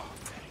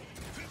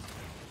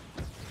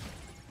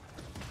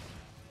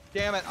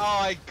 Damn it. Oh,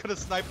 I could have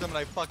sniped them and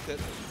I fucked it.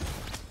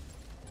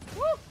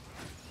 Woo!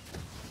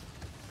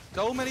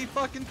 So many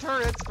fucking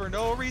turrets for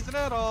no reason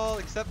at all,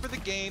 except for the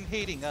game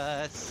hating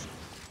us.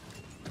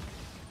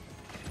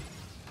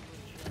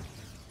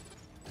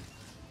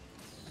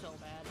 So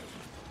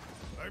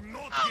bad. I'm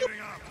not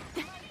giving up.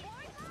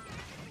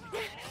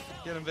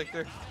 Get him,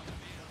 Victor.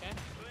 Okay.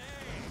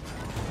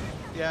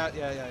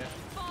 Yeah.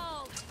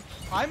 Fall!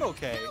 I'm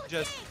okay.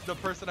 Just the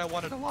person I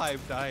wanted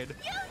alive died.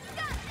 You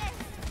got this!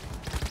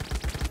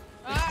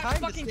 Ah, time to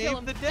fucking save kill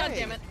him. the God day.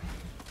 damn it.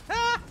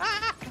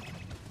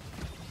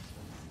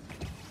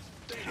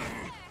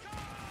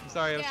 I'm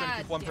sorry, I was trying to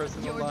keep one God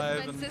person Your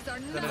alive and defenses are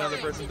then another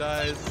nothing. person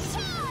dies.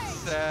 It's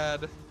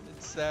sad.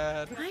 It's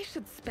sad. I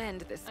should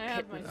spend this I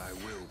have my- pittance. I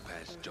will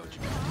pass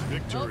judgment. Oh,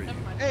 Victory. never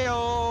mind.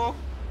 Heyo!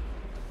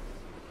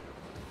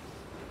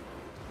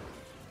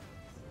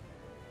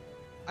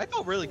 I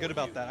felt really good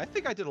about that. I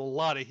think I did a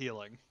lot of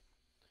healing.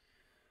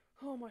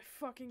 Oh my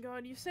fucking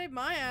god, you saved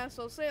my ass,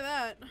 I'll say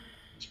that.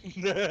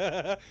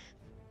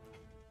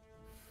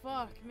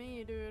 Fuck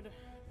me, dude.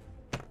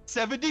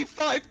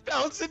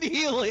 75,000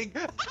 healing!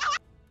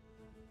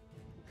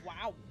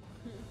 Wow.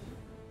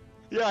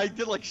 Yeah, I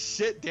did like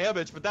shit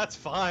damage, but that's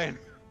fine.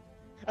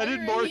 I Oh, did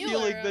you're a more healer,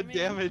 healing I than mean.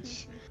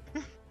 damage.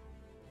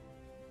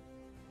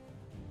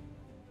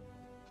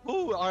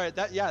 Ooh, alright,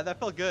 that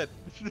felt good.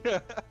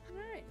 Alright,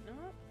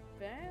 not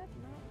bad,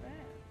 not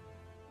bad.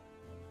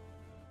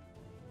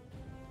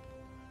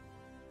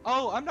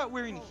 Oh, I'm not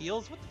wearing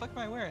heels? What the fuck am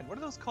I wearing? What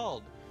are those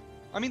called?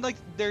 I mean, like,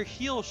 they're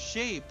heel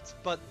shaped,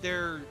 but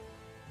they're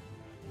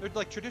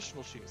like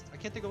traditional shoes. I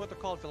can't think of what they're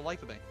called for the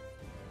life of me.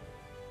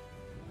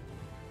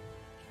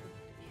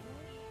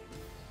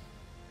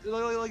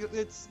 Like,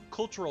 it's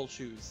cultural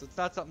shoes. It's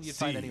not something you'd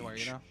find anywhere, you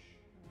Siege. know?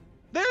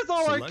 There's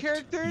all our Select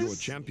characters! your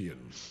champion.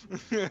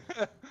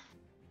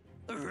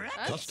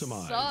 That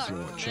Customize sucked, your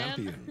man.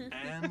 champion.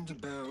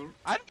 And bell.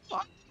 I don't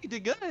know, you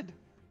did good.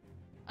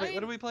 Wait, I-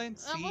 what are we playing?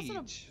 that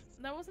wasn't Siege.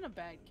 That wasn't a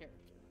bad character.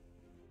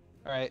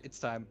 Alright, it's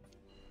time.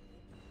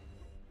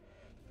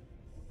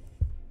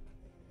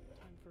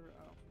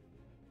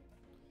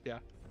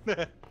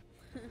 Yeah.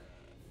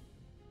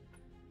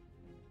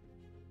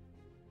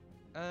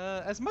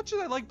 As much as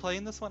I like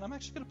playing this one, I'm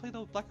actually gonna play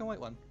the black and white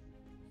one.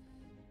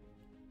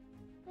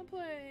 I'll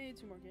play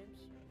 2 more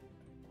games.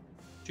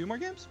 2 more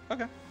games?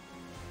 Okay.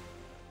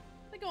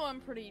 They go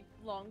on pretty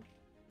long.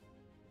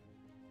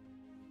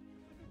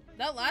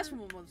 That last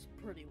one was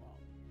pretty long.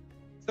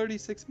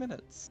 36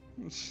 minutes.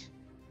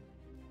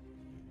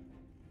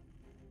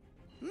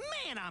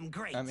 Man, I'm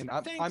great. I mean,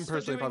 I'm Thanks for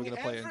personally probably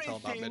doing gonna play it until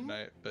about everything,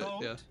 midnight, but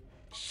Bolt. yeah.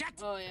 Shut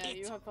Oh yeah, it.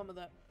 you have fun with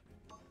that.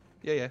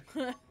 Yeah.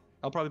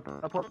 I'll probably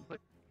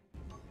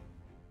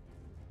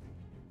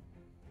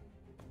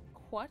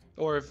What?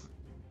 or if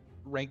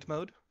ranked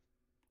mode.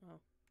 Oh.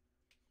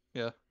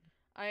 Yeah.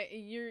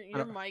 Your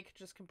don't- mic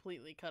just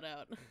completely cut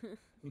out.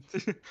 I'm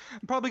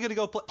probably gonna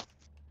go play.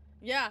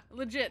 Yeah,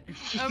 legit.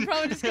 I'm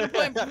probably just gonna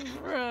play.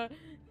 No.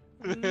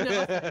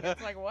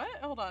 It's like what?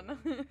 Hold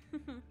on.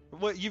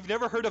 What? You've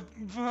never heard of?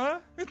 Huh?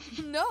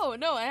 No,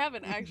 I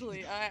haven't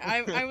actually.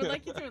 I would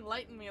like you to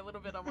enlighten me a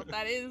little bit on what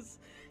that is.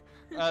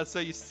 So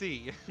you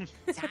see.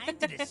 Time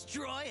to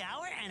destroy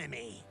our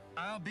enemy.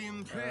 I'll be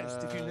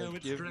impressed if you know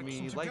which Give direction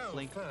me to go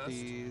lifelink, first.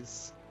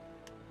 please.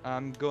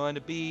 I'm going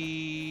to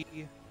be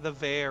the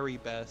very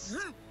best.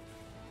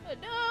 But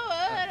no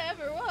one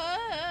ever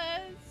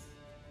was.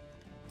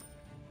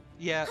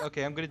 Yeah,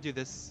 okay, I'm gonna do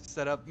this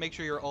setup. Make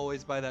sure you're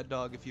always by that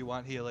dog if you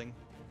want healing.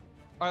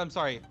 Oh, I'm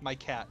sorry, my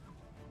cat.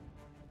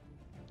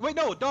 Wait,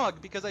 no,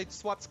 dog, because I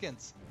swapped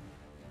skins.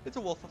 It's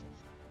a wolf.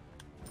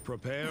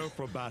 Prepare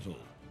for battle.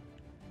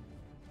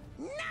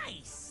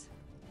 Nice.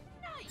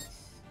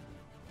 Nice.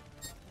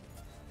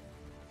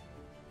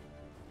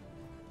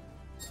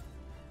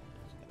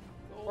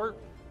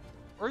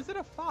 Or is it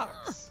a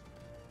fox?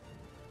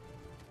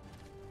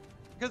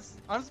 Because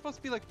I'm supposed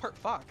to be like part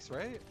fox,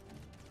 right?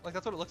 Like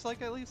that's what it looks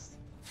like at least.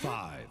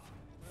 5,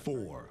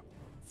 4,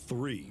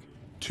 3,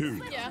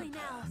 2, Yeah.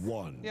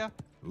 1. Yeah.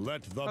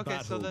 Let the Okay,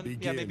 battle so then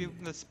begin. yeah, maybe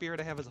the spirit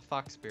I have is a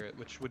fox spirit,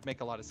 which would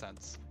make a lot of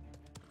sense.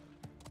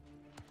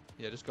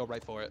 Yeah, just go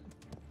right for it.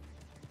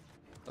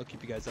 I'll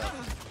keep you guys up.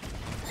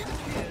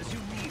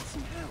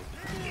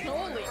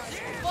 Holy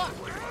fuck!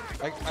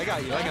 I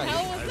got you. I The got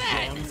hell you. was Has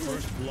that? drawn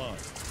first blood.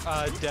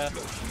 Death.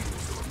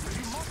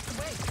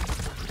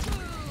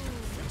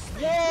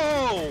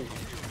 Whoa!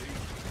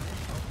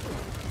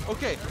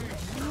 Okay,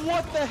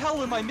 what the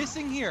hell am I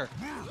missing here?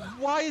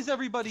 Why is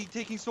everybody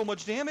taking so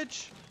much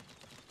damage?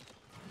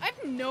 I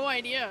have no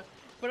idea,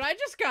 but I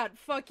just got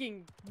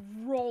fucking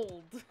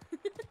rolled.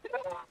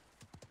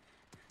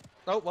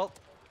 Oh, well.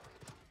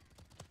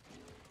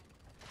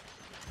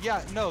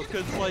 Yeah, no,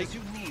 because, like,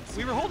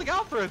 we were holding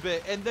out for a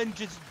bit, and then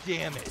just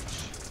damage.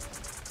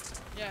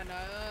 Yeah, no,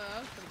 that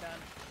was pretty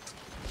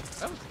bad.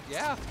 That was,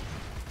 yeah.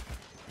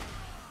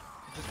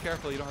 Just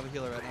careful, you don't have a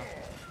healer right now.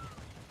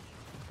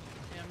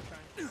 Yeah, I'm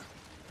trying.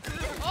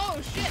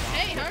 Oh shit!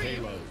 Hey, how are you?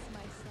 Halo.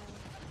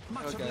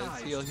 Okay,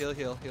 let's heal.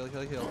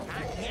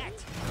 Not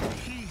yet.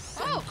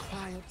 Oh,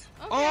 Quiet.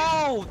 okay.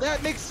 Oh,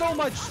 that makes so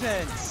much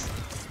sense!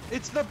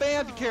 It's the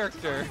band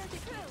character.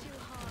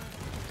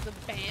 The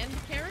band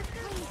character?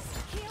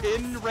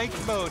 In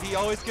ranked mode, he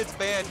always gets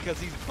banned because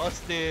he's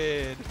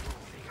busted.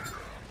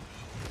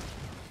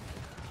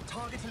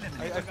 Target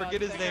eliminated. I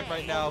forget his name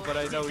right now, but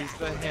I know he's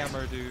the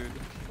hammer dude.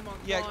 Come on,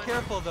 Yeah, come on.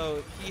 careful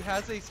though. He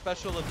has a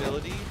special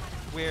ability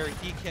where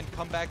he can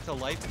come back to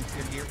life if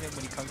you're near him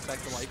when he comes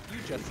back to life. You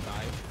just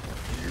died.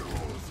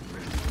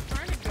 I'm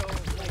trying to go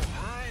like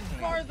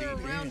farther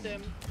around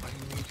him,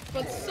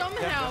 but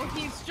somehow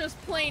he's just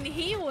plain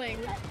healing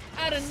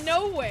out of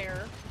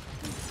nowhere.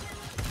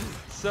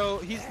 So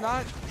he's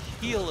not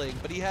healing,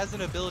 but he has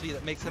an ability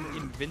that makes him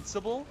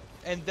invincible,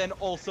 and then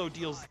also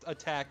deals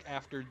attack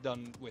after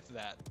done with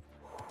that.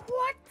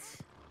 What?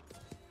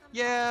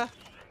 Yeah.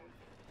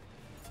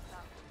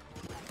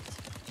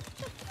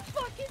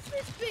 Fuck is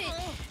this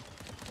bitch?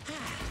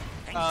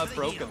 Thanks for the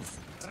Broken. heals.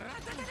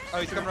 Oh,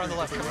 he's coming around the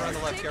left. Coming around the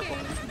left. Careful.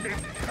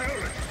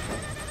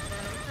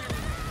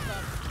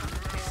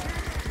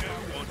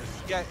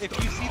 Yeah, if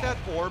you see that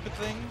orb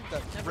thing,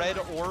 that red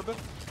orb,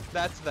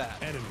 that's that.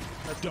 Enemy.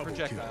 That's the Double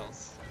kill.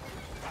 projectiles.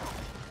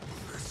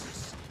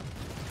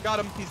 Got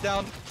him. He's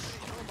down.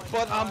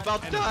 But I'm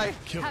about to die.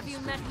 Killing Have you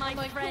met my I'm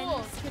like, friends?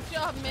 cool. Good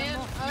job, man.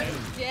 I'm Enemy.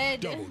 dead.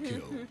 Double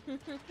kill.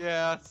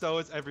 Yeah, so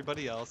is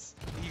everybody else.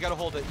 You gotta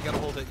hold it. You gotta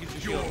hold it. Use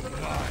your shield.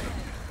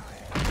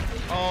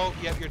 Oh,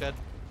 yep, you're dead.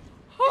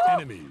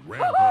 Enemy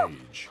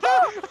rampage.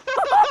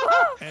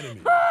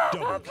 Enemy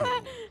double kill.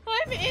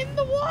 I'm in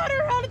the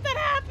water. How did that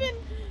happen?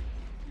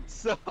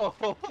 So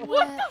What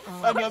the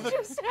fuck Another-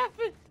 just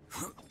happened?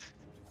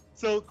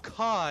 So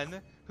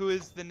Khan, who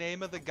is the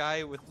name of the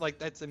guy with like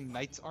that's in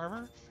knight's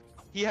armor,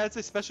 he has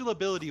a special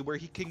ability where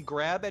he can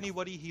grab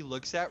anybody he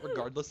looks at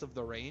regardless of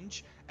the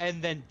range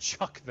and then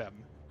chuck them.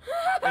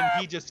 And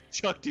he just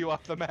chucked you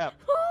off the map.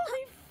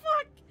 Holy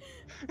fuck!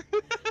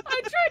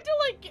 I tried to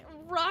like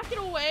rocket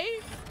away.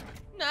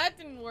 No, that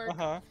didn't work.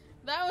 Uh-huh.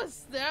 That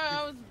was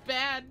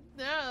bad.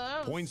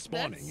 that Point that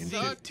spawning in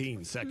sucked.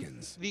 15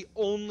 seconds. The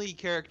only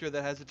character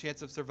that has a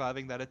chance of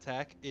surviving that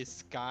attack is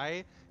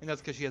Sky, and that's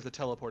because she has a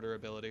teleporter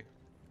ability.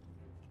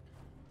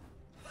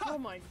 Oh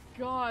my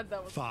god,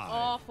 that was 5,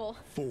 awful.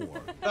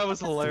 4, That was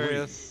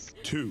hilarious.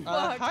 2,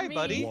 Fuck Hi, me.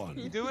 buddy. 1.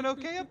 You doing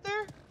okay up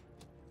there?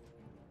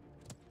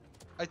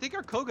 I think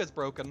our Koga's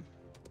broken.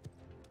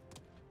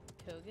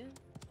 Koga?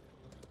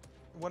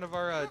 One of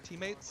our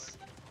teammates.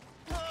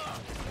 It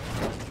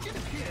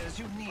appears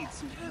you need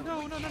some help.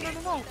 No.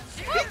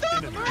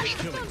 Enemy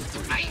killing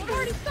spree. I'm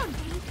already stunned.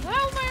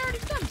 How am I already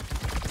stunned?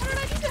 How did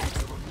I do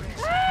that?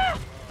 Ah!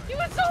 He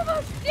was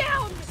almost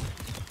down!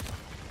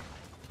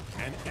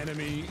 An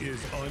enemy is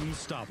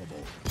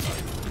unstoppable.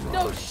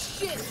 No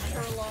shit,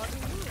 Sherlock.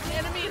 The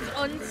enemy is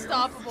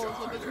unstoppable is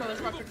what this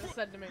motherfucker just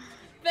said to me.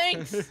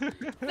 Thanks!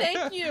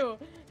 Thank you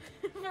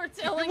for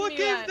telling What me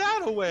gave that.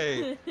 that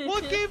away?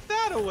 What gave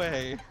that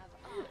away?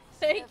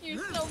 Thank you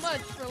so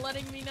much for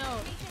letting me know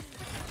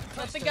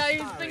that the guy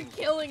who's been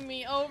killing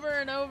me over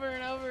and over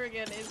and over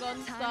again is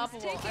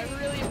unstoppable. I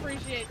really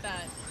appreciate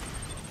that.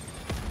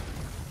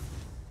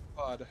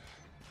 God.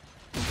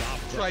 Stop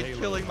the Tried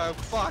payload. killing my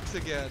fox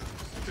again.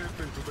 Enemy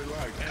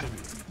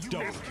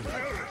double kill.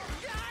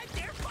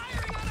 They're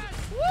firing on us!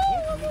 Woo!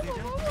 Woo! Woo!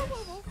 Woo! Woo!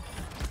 Woo!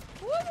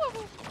 Woo!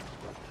 Woo!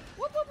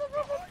 Woo! Woo!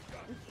 Woo! Woo!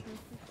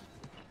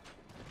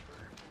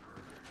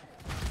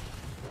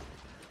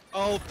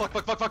 Oh,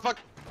 fuck.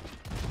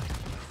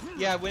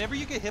 Yeah, whenever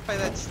you get hit by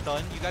that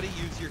stun, you gotta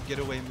use your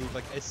getaway move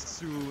like as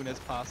soon as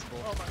possible.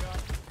 Oh my god.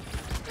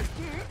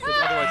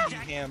 Because otherwise he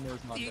hammers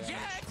my damage.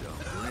 Don't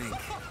blink,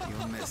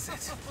 you'll miss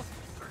it.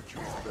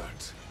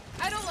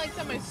 I don't like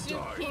that my suit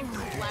keeps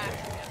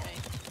flashing at me.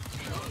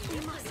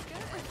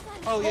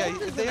 Oh yeah,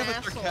 Bolt is they an have a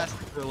asshole.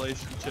 sarcastic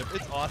relationship.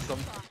 It's awesome.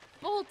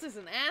 Bolt is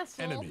an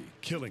asshole. Enemy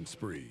killing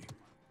spree.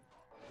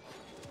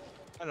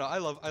 I don't know,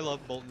 I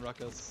love Bolt and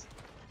Ruckus.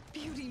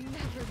 Beauty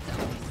never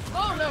dies.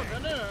 Oh no.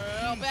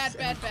 Bad.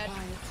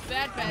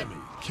 Enemy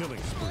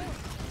killing spree.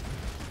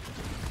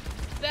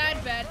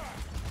 Bad.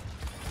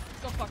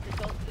 Go fuck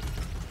yourself.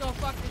 Go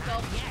fuck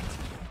yourself.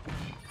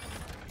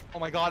 Oh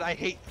my god, I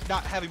hate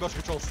not having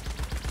motion controls.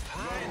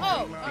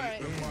 Oh,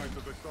 alright.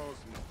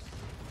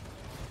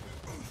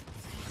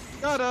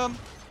 Got him!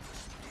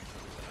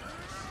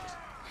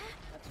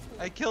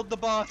 I killed the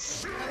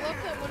boss. I love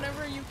that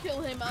whenever you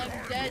kill him, I'm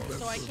dead,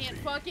 so I can't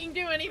fucking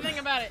do anything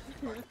about it.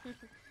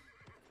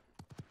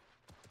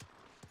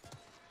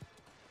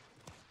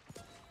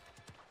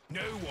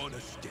 No one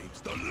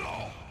escapes the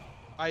law.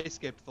 I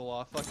escaped the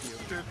law, fuck you.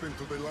 Step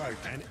into the light.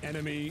 An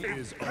enemy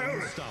is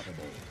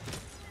unstoppable.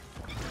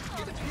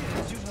 It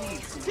appears you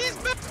need some He's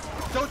help.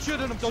 back! Don't shoot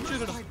at him, don't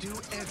shoot at I him. do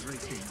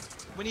everything.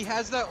 When he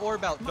has that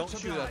orb out, don't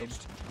Much shoot at him.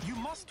 obliged. You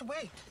must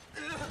wait.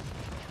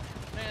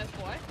 That's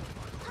why.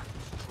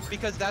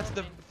 Because that's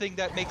the thing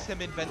that makes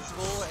him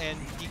invincible and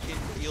he can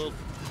deal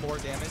more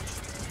damage.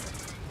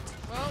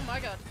 Oh my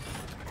god.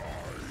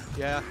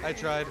 Yeah, I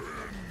tried.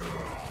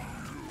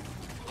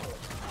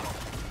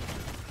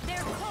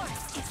 Their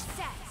course is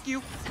set.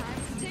 You.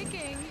 Time's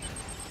ticking.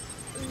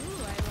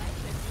 Ooh, I like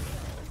this.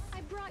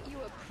 I brought you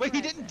a Wait,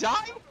 he present. didn't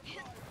die?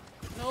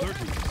 Nope.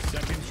 30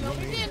 seconds No,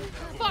 he remaining. didn't.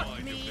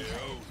 Fuck me.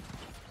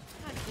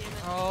 God damn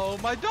it. Oh,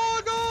 my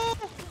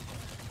doggo!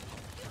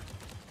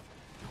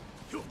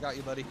 Got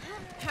you, buddy.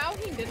 How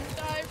he didn't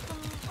die from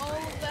all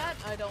of that,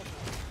 I don't know.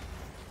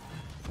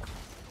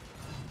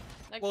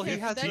 That Well, he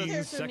has that 15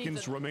 character seconds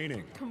needs a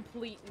remaining.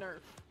 complete nerf.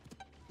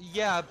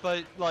 Yeah,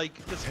 but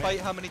like, despite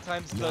how many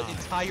times the 9,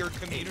 entire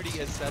community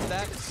has said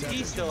that,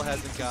 he still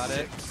hasn't got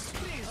it.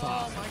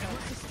 Oh my god,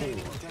 this is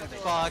stadium.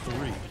 Fuck.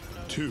 3,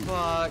 2,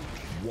 Fuck.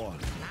 1. Not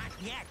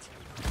yet.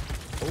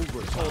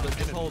 Overtime. Hold it,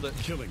 just Enemy hold it.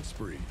 Killing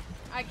spree.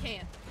 I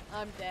can't.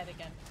 I'm dead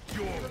again.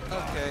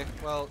 Okay,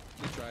 well,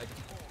 we tried.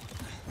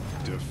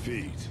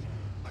 Defeat.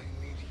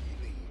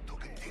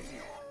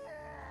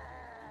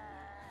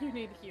 You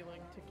need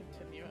healing to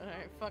continue.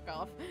 Alright, fuck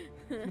off.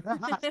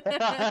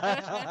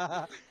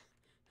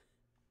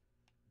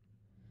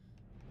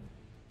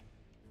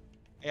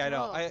 Yeah, I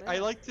know. Oh, I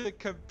man. like to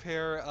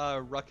compare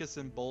Ruckus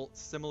and Bolt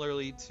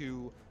similarly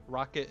to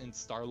Rocket and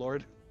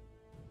Star-Lord.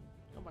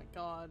 Oh my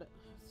god.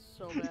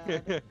 So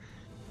bad.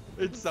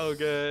 It's so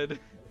good.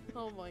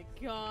 Oh my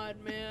god,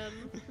 man.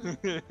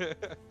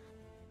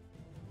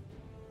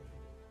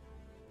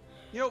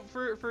 You know,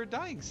 for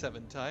dying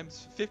 7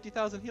 times,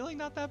 50,000 healing,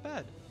 not that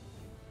bad.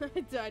 I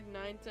died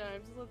 9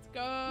 times. Let's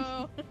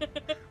go.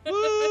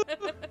 Woo!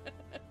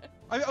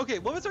 Okay,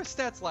 what was our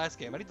stats last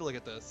game? I need to look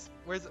at this.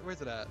 Where's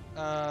it at?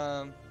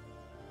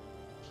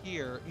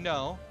 Here.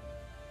 No.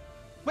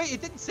 Wait, it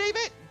didn't save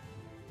it.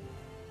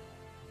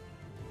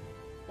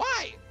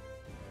 Why?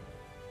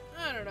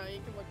 I don't know. You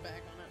can look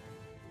back on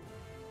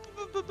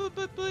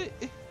it. But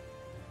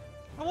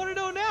I want to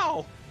know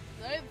now.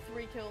 I had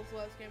 3 kills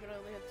last game, and I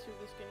only had 2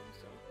 this game.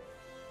 So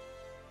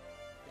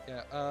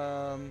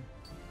Yeah.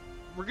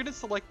 We're gonna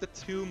select the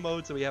 2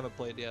 modes that we haven't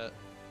played yet.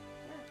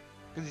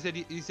 Because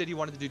you said you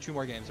wanted to do 2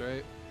 more games,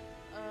 right?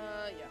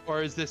 yeah.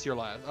 Or is this your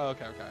last? Oh,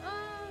 okay.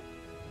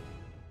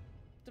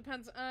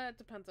 Depends.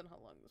 Depends on how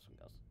long this one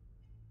goes.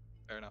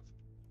 Fair enough.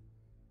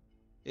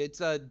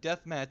 It's a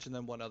death match and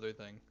then one other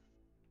thing.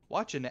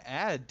 Watch an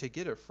ad to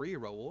get a free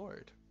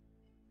reward.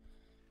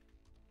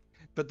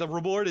 But the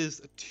reward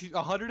is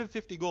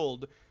 150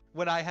 gold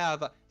when I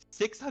have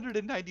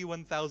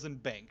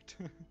 691,000 banked.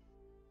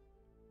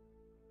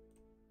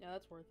 Yeah,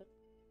 that's worth it.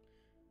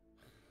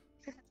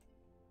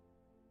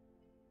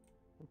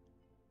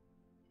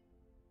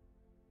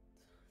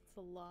 It's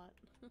a lot.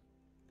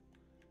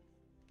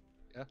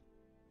 Yeah.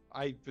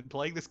 I've been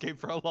playing this game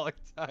for a long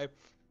time.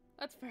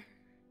 That's fair.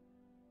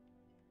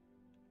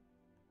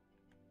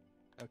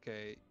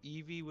 Okay,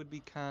 Eevee would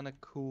be kind of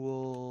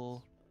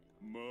cool.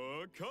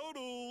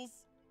 Makoodles.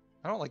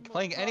 I don't like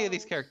playing any of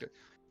these characters.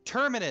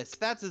 Terminus,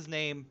 that's his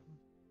name.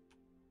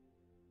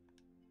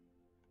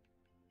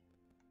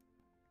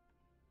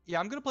 Yeah,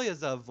 I'm gonna play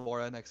as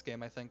Vora next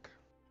game, I think.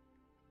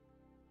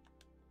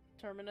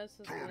 Terminus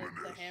is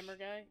the hammer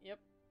guy. Yep.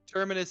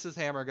 Terminus is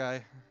hammer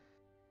guy.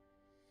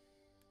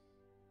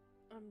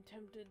 I'm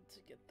tempted to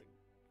get the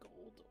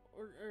gold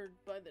or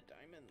buy the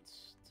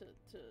diamonds to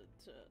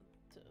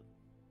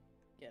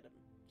get him,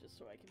 just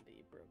so I can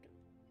be broken.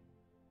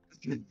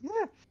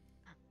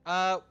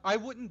 I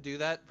wouldn't do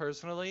that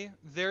personally.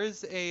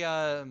 There's a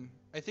I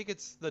think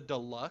it's the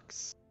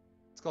deluxe.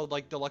 It's called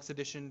like Deluxe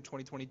Edition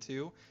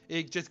 2022.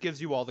 It just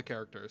gives you all the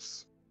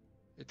characters.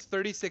 It's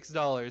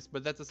 $36,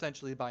 but that's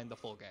essentially buying the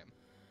full game.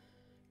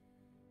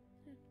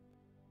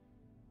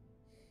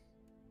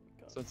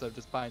 So instead of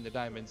just buying the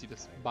diamonds, you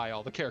just buy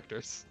all the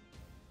characters.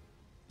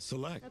 That's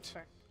Select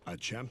fair. a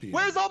champion.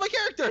 Where's all my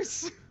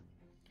characters?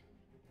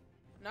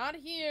 Not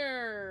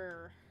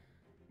here.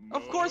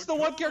 Of course, the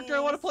one character I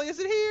want to play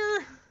isn't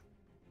here.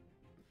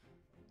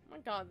 Oh my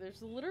god,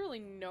 there's literally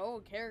no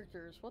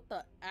characters. What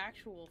the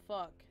actual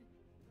fuck?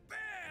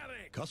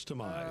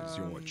 Customize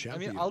your I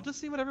champion. mean, I'll just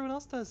see what everyone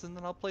else does, and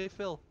then I'll play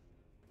Phil.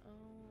 Oh,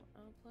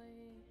 I'll play.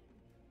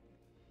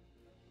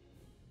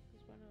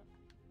 Just why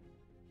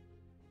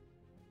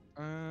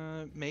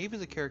not? Maeve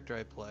is a character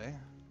I play,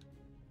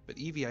 but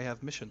Eevee I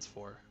have missions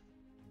for.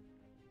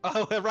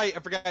 Oh, right, I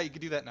forgot you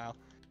could do that now.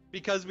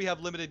 Because we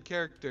have limited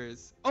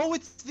characters. Oh,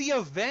 it's the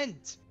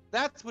event!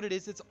 That's what it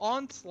is, it's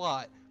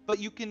Onslaught. But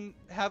you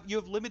have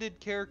limited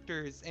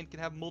characters and can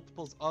have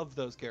multiples of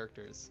those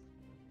characters.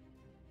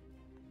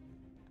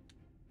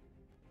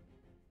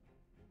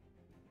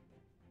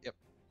 Yep.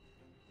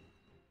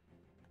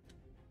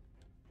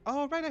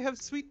 Oh, right, I have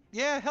Sweet...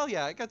 Yeah, hell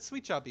yeah, I got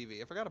Sweet Shop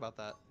Eevee. I forgot about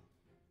that.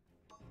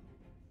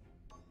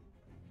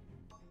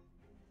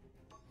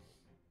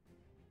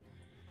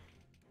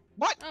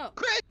 What? Oh.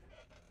 Crit!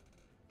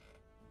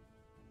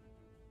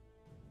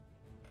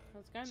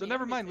 That's So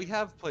never mind, we everything.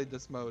 have played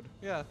this mode.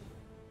 Yeah.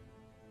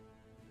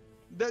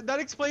 That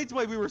explains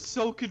why we were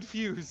so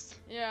confused.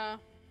 Yeah.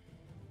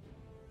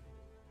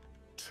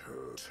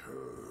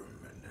 Terminus.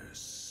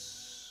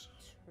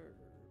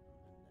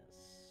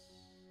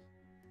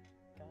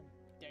 God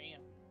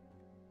damn.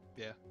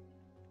 Yeah.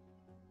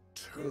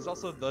 There's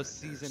also the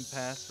season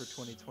pass for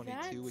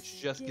 2022, which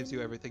just gives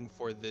you everything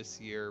for this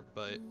year,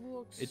 but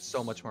it's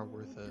so much more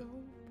worth it.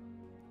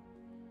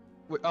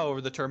 Wait, oh,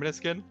 the Terminus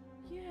skin?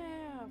 Yeah,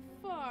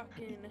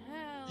 fucking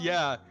hell.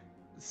 Yeah,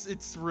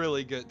 it's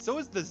really good. So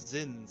is the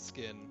Zin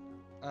skin.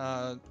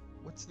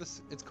 What's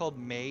this? It's called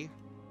May.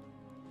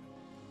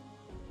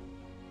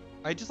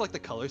 I just like the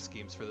color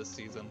schemes for this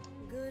season.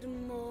 Good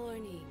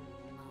morning,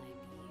 my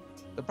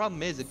beauty. The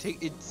problem is,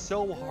 it's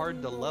so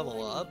hard to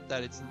level up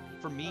that it's,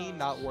 for me,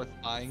 not worth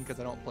buying because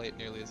I don't play it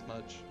nearly as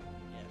much.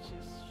 Yeah,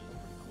 she's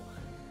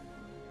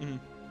pretty cool.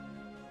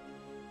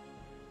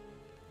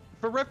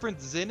 For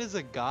reference, Zin is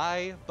a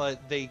guy,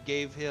 but they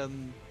gave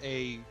him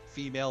a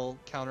female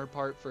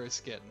counterpart for his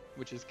skin,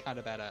 which is kind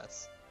of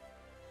badass.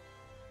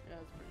 Yeah,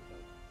 that's pretty cool.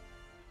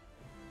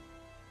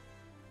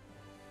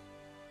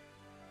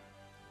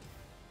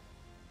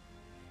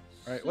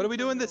 Alright, what are we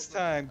doing this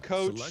time,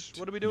 coach? Select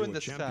What are we doing your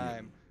this champion.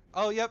 time?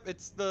 Oh, yep,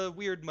 it's the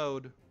weird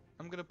mode.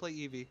 I'm gonna play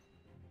Eevee.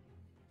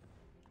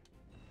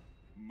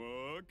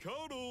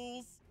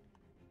 Makoodles.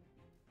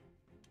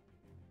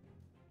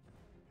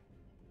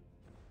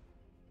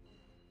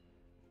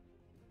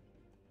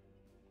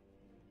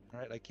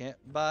 Alright, I can't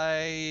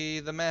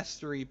buy the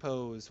mastery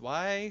pose.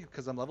 Why?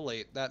 Because I'm level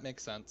 8. That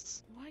makes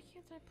sense. Why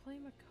can't I play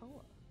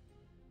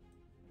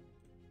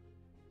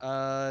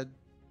Makoa?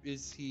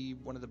 Is he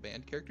one of the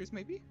band characters,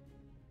 maybe?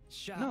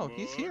 Shut No,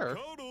 he's here.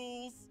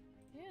 Makoodles.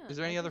 Yeah. Is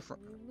there any I other just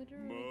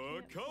literally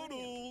can't play him.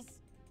 Makoodles.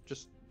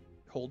 Just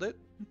hold it.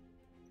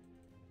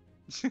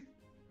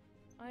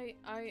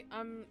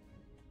 I'm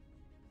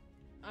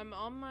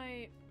on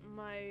my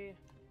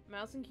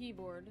mouse and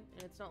keyboard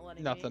and it's not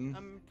letting Nothing. me.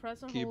 I'm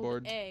pressing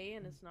Keyboard. hold A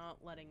and it's not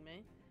letting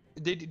me.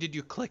 Did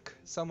you click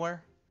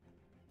somewhere?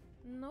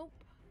 Nope.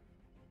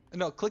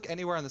 No, click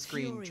anywhere on the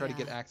screen. Try to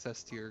get Furia.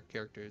 access to your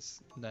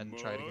characters, and then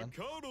try it again.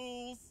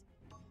 Makoodles.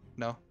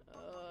 No.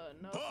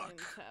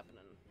 Nothing's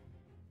happening.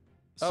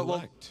 Oh, well,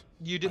 Select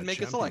you didn't make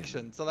a champion.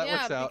 selection, so that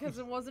yeah, works out. because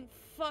it wasn't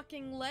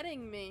fucking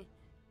letting me.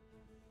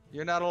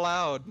 You're not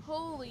allowed.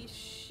 Holy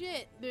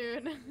shit,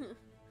 dude. I'm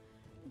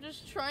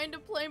just trying to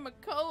play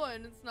Makoa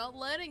and it's not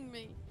letting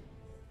me.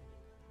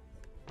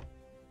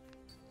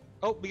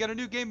 Oh, we got a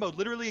new game mode.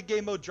 Literally a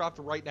game mode dropped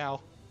right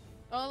now.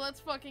 Oh, let's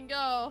fucking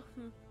go.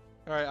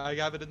 Alright, I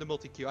have it in the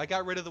multi-queue. I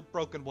got rid of the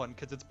broken one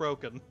because it's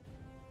broken.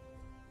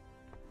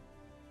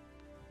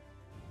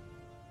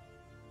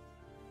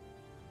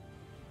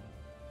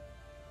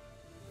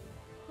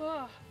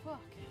 Oh,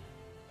 fuck.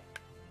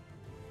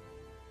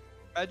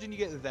 Imagine you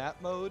get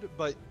that mode,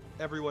 but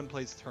everyone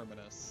plays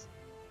Terminus.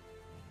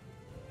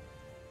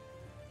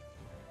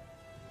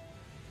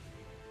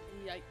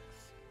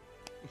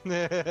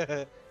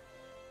 Yikes.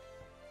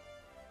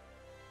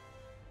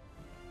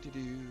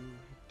 Do-do,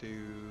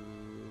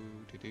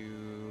 do-do,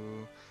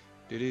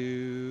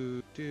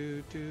 do-do,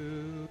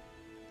 do-do.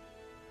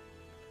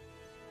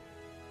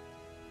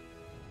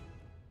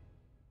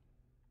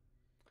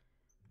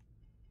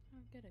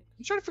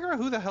 I'm trying to figure out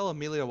who the hell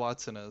Amelia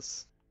Watson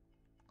is.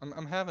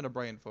 I'm having a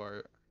brain for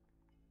it.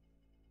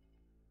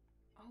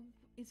 Oh,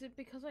 is it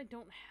because I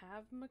don't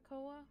have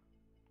Makoa?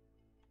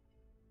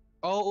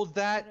 Oh,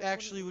 that it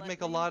actually wouldn't would let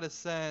make a me? lot of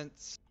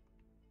sense.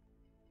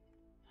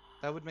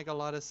 That would make a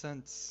lot of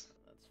sense.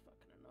 That's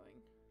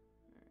fucking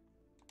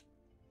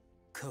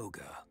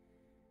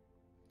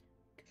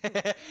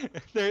annoying.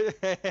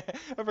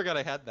 Koga. I forgot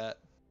I had that.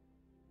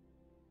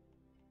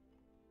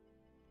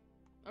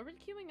 Are we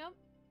queuing up?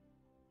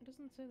 It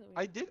doesn't say that we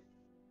I did.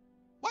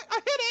 What? I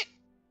hit it!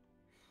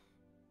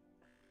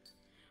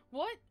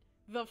 What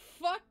the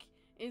fuck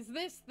is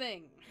this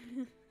thing?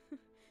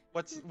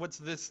 What's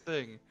this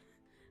thing?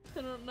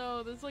 I don't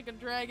know. There's like a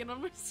dragon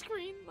on my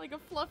screen, like a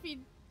fluffy,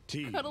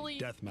 Team cuddly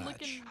deathmatch.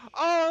 looking.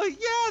 Oh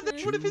yeah,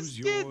 that's one of his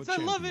Choose your skins. I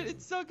love it. champion.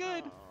 It's so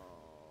good.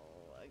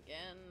 Oh,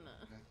 again.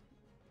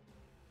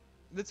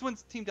 This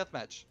one's team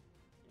deathmatch.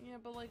 Yeah,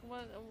 but like,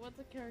 what's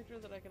a character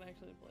that I can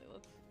actually play?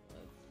 Let's see.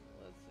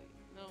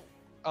 No,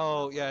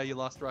 Oh yeah, you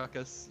lost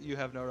Ruckus. You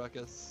have no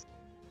Ruckus.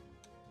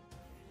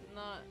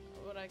 not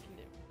what I can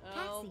do.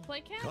 I'll Cassie.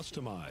 play Cassie.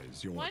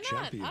 Customize your Why not?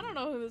 champion. I don't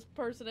know who this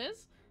person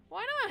is.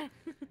 Why not?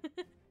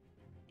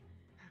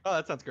 Oh,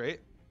 that sounds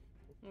great.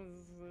 This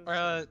is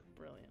Uh,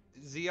 brilliant.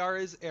 ZR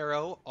is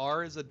arrow,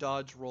 R is a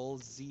dodge roll,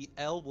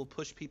 ZL will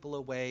push people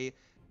away,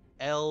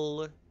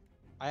 L...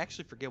 I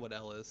actually forget what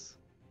L is.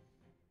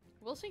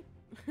 We'll see.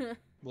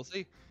 We'll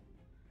see.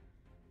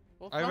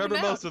 We'll I remember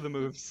most of the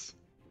moves.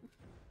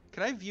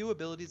 Can I view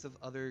abilities of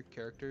other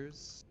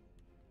characters?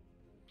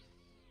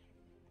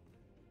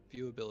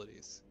 View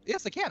abilities.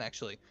 Yes, I can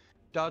actually.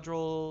 Dodge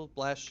roll,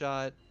 blast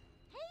shot,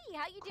 Hey,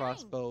 how you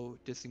crossbow,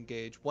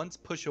 disengage. One's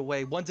push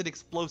away, one's an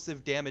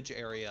explosive damage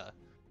area.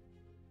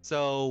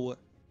 So...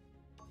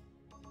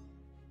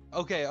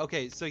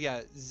 Okay, so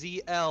yeah,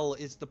 ZL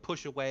is the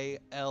push away,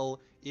 L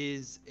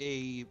is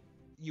a...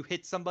 You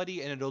hit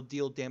somebody and it'll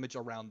deal damage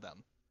around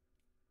them.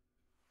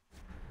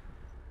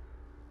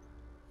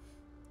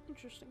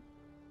 Interesting.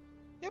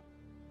 doing?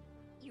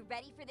 You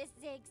ready for this,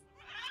 Ziggs?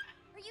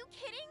 Are you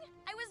kidding?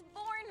 I was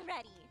born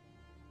ready.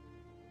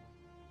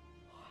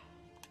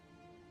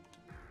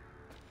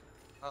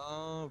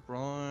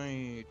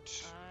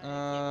 Alright.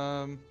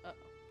 Uh-oh.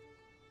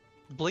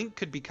 Blink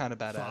could be kind of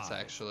badass, 5,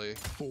 actually.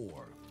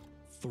 4,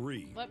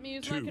 3, Let me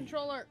use 2, my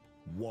controller.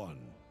 1.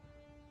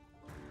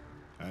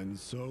 And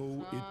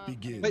so it Not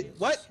begins. Wait,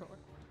 what? Controller.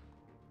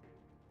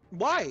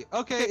 Why?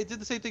 Okay, it did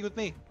the same thing with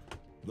me.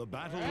 The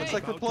battle Alright. is It's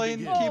like we're about to playing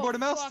begin. keyboard and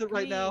mouse fuck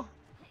right me. now.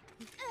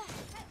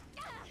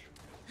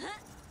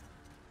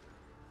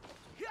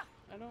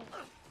 I don't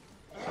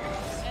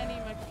any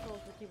of my controls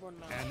for keyboard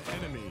and mouse.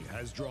 An enemy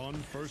has drawn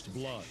first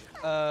blood.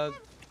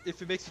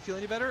 If it makes you feel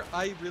any better,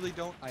 I really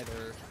don't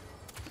either.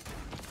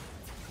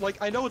 Like,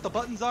 I know what the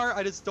buttons are,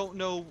 I just don't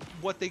know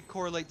what they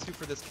correlate to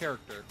for this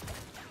character.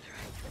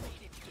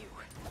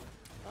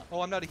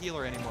 Oh, I'm not a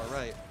healer anymore,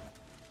 right.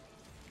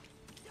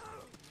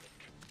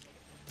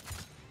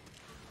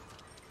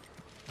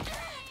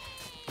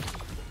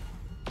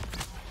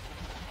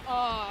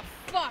 Oh,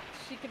 fuck!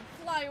 She can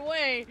fly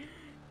away!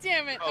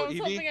 Damn it! Oh, I was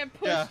Evie? hoping I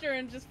pushed Yeah. her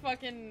and just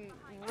fucking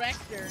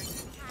wrecked her.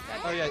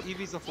 Oh yeah,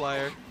 Eevee's a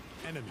flyer.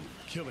 Enemy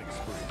killing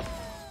spree.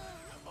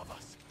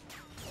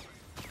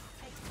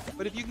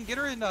 But if you can get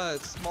her in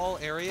small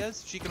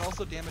areas, she can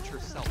also damage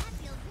herself.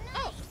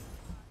 Oh!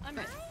 I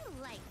missed.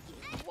 I like you.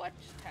 What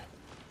just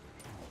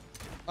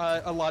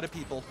happened? A lot of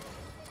people.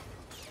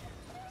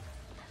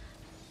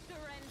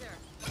 Surrender.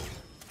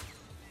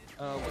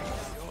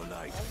 Your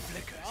light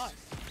flickers. God.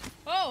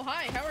 Oh,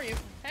 hi, how are you?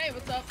 Hey,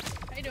 what's up?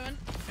 How you doing?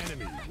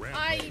 Enemy I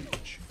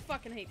rampage.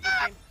 fucking hate this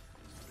game.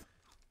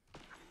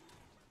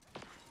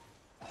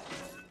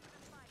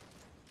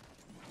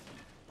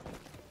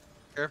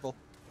 Careful.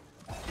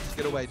 Just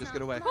get away, just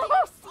get away.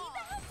 Oh,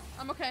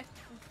 I'm okay.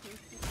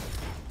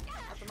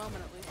 At the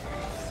moment, at least.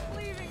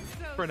 Leaving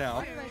so For now.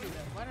 Why did I do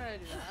that? Why did I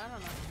do that? I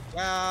don't know.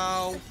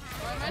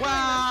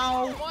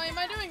 Wow. Why am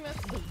I doing this?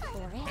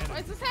 Why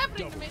is this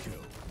happening to Double me? kill.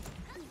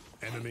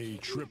 Enemy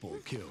triple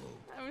kill.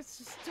 I was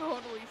just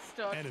totally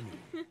stuck. Enemy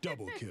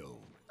double kill.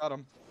 Got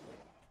him.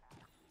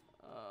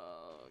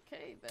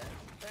 Okay, that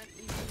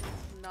is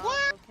not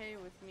What? okay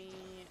with me.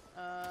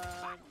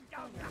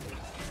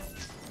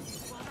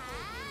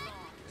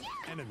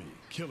 Enemy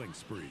killing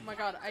spree. Oh my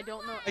god, I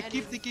don't know I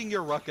keep thinking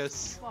you're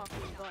Ruckus. fucking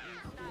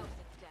buttons, dude.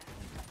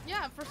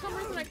 Yeah, for some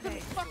reason I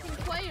couldn't fucking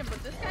play him,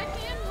 but this guy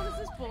can? What is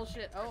this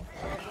bullshit? Oh.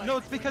 No,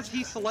 it's because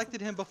he selected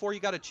him before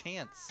you got a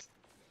chance.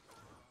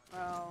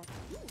 Oh.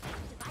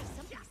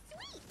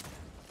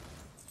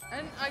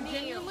 And I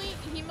genuinely,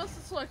 he must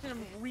have selected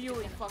him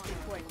really fucking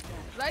quick.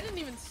 Because I didn't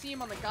even see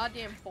him on the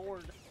goddamn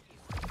board.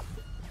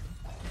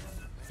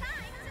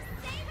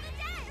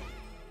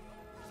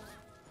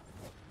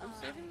 I'm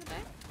saving the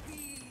day?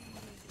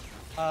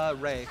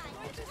 Ray.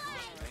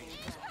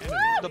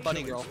 The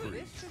bunny girl.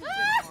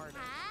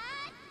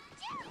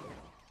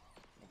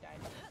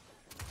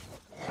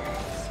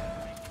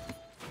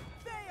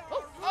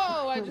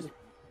 Oh, I just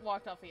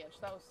walked off the edge.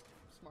 That was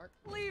smart.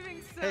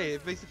 Hey,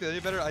 it makes you feel any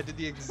better? I did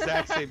the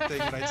exact same thing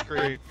when I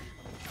screamed.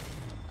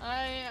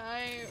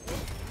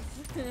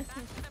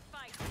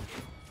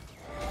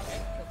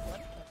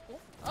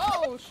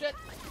 Oh, shit.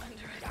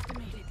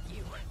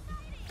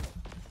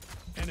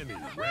 Enemy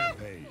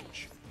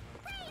rampage.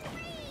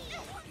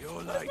 You're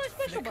Where's like my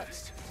special button?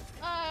 flickers.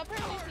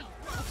 Apparently C.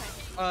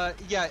 Okay.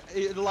 Yeah,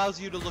 it allows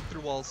you to look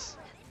through walls.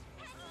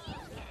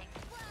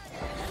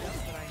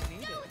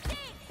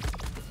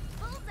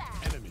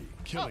 Enemy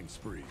killing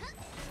spree.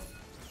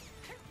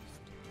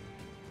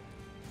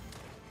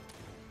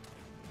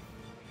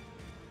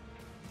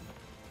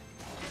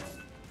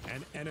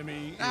 An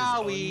enemy is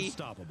Owie.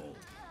 unstoppable.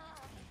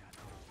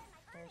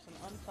 There's an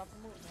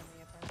unstoppable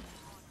enemy apparently.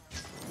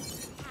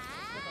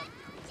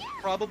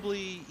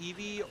 Probably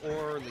Evie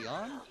or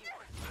Leon?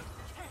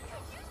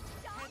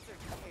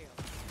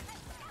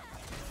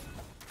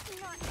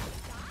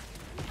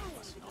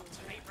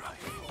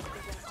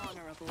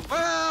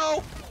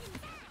 Wow!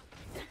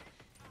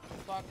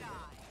 Fuck.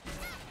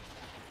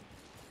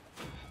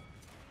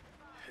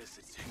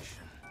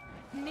 Hesitation.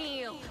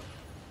 Kneel.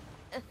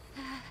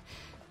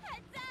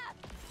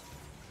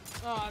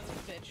 Oh, this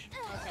bitch.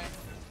 Okay.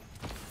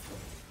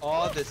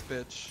 Aw, this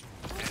bitch.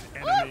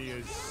 Enemy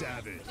is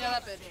savage. Yeah,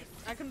 that bitch.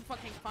 I couldn't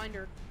fucking find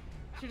her.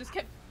 She just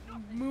kept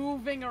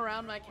moving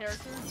around my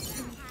character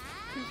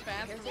too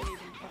fast for me to even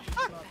fucking keep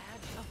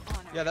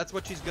up. Yeah, that's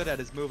what she's good at,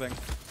 is moving.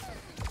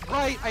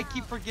 Right, I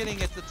keep forgetting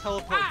it's a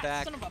teleport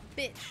back. Son of a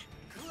bitch.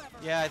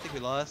 Yeah, I think we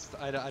lost.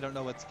 I don't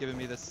know what's giving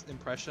me this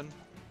impression.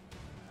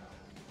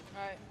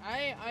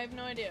 I have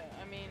no idea.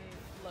 I mean,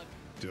 look.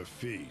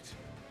 Defeat.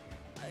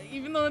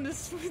 Even though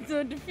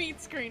the defeat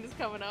screen is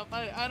coming up,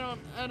 I don't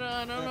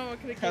know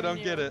what could have I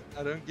don't get it.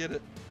 I don't get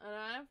it.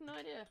 I have no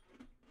idea.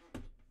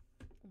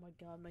 Oh my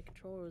god, my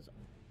controller was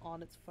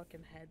on its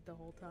fucking head the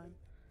whole time.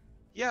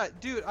 Yeah,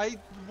 dude,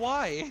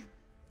 why?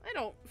 I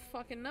don't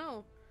fucking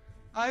know.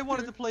 I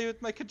wanted to play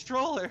with my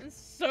controller. And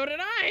so did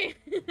I!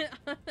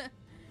 Oh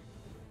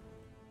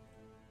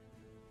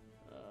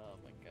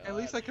my god. At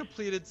least I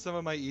completed some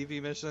of my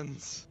Eevee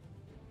missions.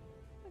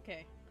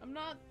 Okay, I'm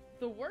not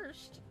the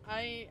worst.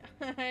 I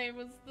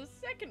was the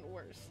second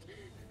worst.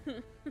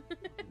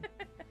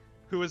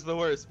 Who was the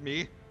worst?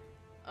 Me?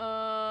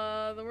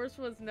 The worst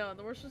was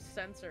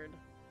censored.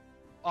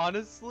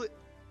 Honestly?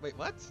 Wait,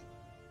 what?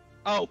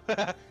 Oh,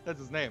 that's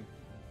his name.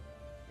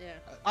 Yeah.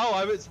 Oh,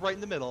 I was right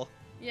in the middle.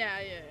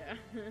 Yeah.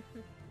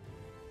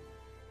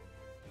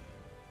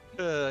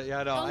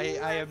 Yeah, no,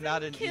 I am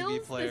not an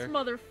Eevee player. This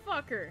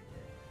motherfucker.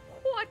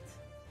 What?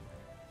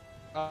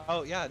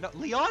 Oh, yeah, no,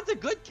 Leon's a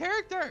good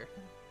character.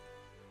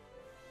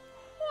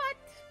 What?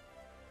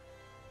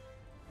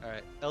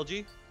 Alright,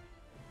 LG?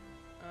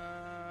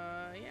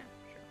 Yeah,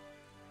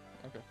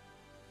 sure. Okay.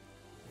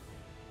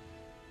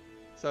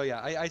 So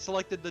yeah, I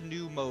selected the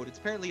new mode. It's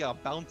apparently a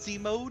bouncy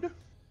mode.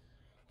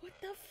 What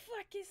the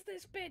fuck is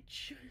this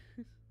bitch?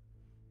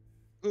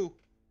 Ooh.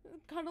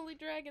 Cuddly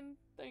dragon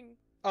thing.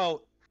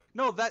 Oh,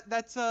 no,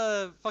 that's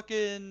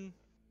fucking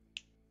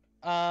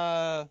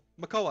Makoa.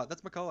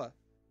 That's Makoa.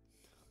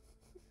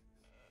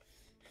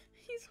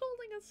 He's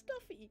holding a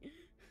stuffy.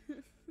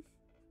 He's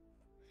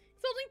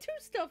holding two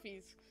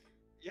stuffies.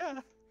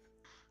 Yeah.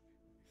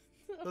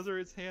 Those are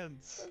his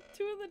hands.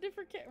 Two of the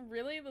different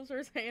really? Those are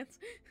his hands?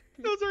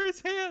 Those are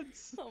his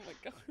hands. Oh my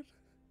god.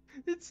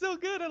 It's so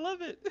good. I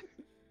love it.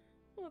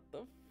 What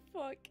the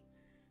fuck?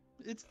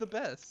 It's the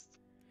best.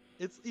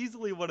 It's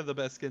easily one of the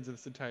best skins in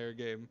this entire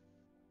game.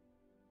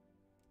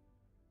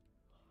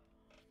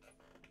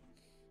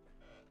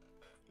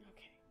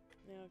 Okay.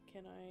 Now,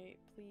 can I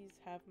please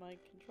have my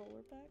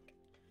controller back?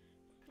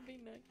 That'd be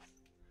nice.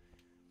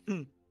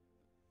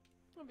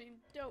 That'd be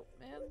dope,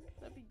 man.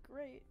 That'd be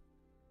great.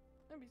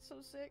 That'd be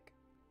so sick.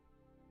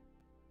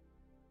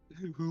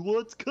 Who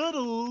wants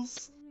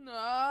cuddles?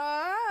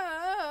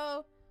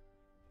 No!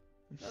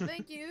 No,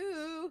 thank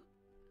you!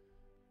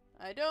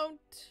 I don't.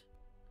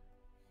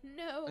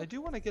 No. I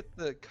do want to get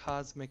the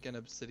Cosmic and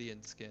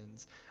Obsidian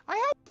skins. I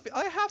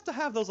have to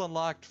have those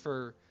unlocked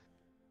for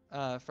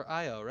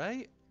IO,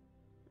 right?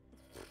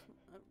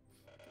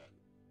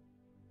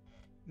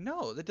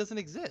 No, that doesn't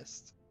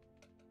exist.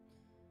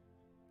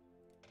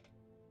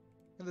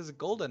 And there's a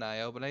golden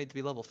IO, but I need to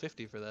be level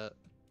 50 for that.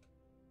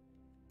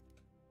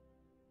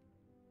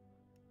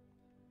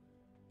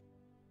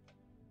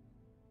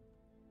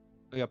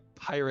 Like a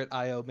pirate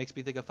IO makes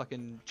me think of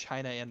fucking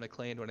China Anne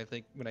McClain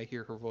when I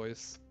hear her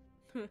voice.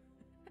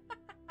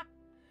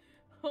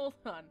 Hold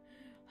on.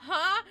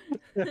 Huh?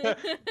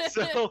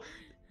 So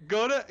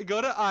go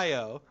to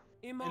IO,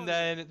 and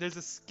then there's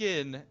a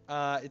skin.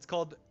 It's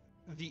called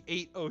the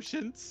 8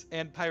 Oceans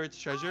and Pirate's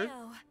Treasure.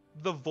 Io.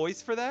 The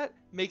voice for that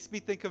makes me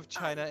think of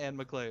China Anne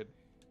McClain.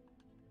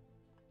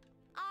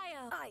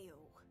 Io.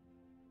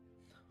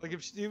 Like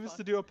if she was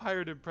to do a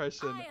pirate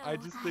impression, I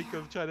just think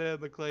of China Anne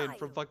McClain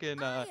from fucking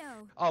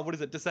what is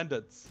it,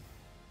 Descendants.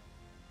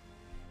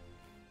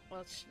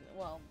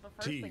 Well, the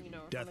first Team thing you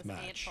know from this ant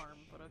deathmatch. farm,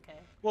 but okay.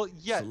 Well,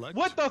 yeah. Select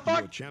What the your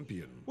fuck?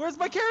 champion. Where's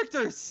my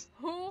characters?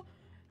 Who?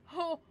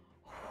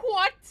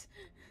 What?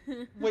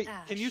 Wait,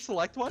 can you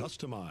select one?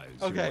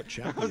 Customize Okay. your I was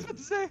champion. about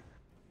to say.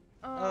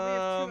 We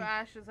have 2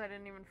 ashes. I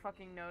didn't even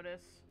fucking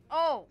notice.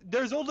 Oh,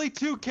 There's only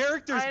 2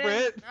 characters,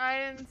 Britt.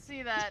 I didn't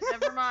see that.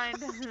 Never mind.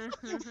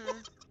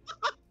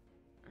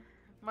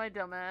 My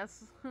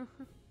dumbass.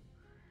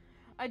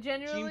 I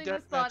genuinely Team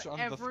just thought deathmatch on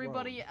the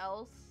everybody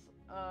else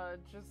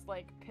just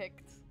like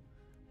picked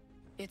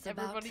It's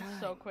everybody about time.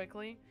 so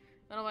quickly.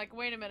 And I'm like,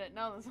 wait a minute,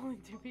 no, there's only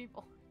 2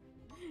 people.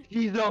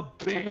 He's a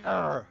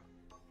bear.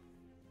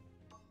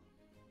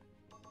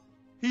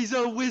 He's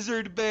a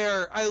wizard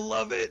bear. I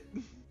love it.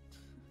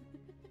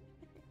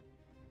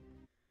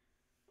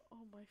 Oh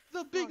my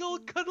The big old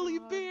fucking cuddly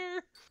God.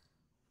 bear.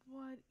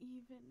 What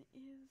even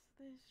is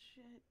this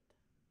shit?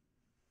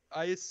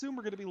 I assume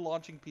we're gonna be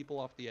launching people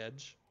off the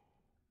edge.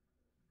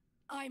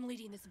 I'm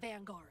leading this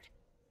vanguard.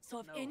 So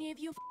if No. any of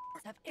you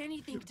have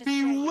anything to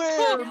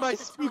Beware say, my now's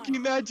the spooky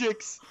time.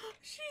 magics.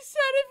 She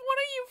said if one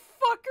of you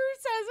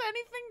fuckers has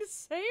anything to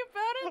say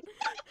about it.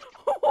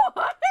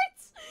 What?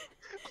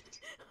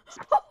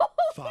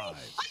 Holy 5,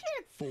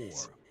 shit!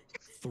 4,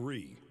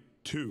 3,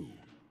 2,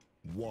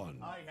 1.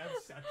 I have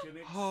such an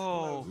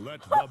Oh,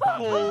 Let the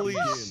battle holy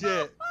begin.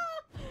 shit.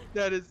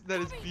 That is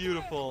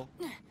beautiful.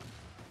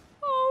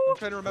 Oh, I'm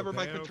trying to remember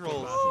my Prepare for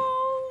controls. battle.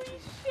 holy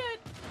shit!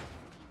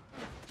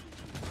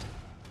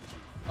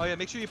 Oh yeah,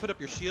 make sure you put up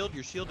your shield.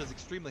 Your shield is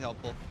extremely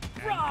helpful.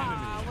 An Rah,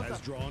 enemy what's has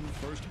up? drawn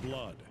first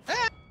blood.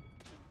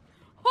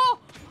 Oh!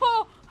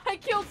 I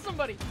killed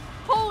somebody!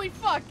 Holy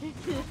fuck!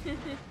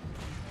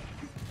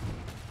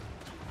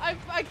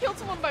 I killed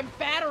someone by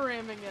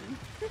batteramming him.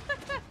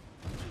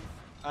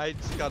 I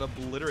just got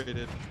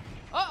obliterated.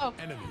 Uh-oh.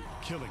 Enemy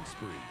killing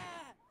spree.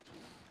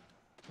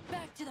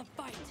 Back to the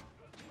fight.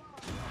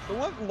 So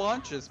what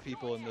launches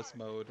people in this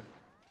mode?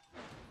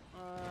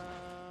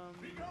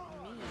 Me.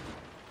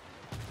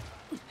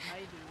 I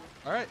do.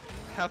 All right,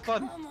 have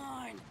fun. Come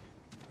on.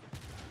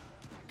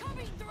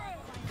 Coming through.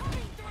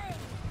 Coming through.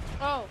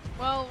 Oh,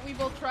 well, we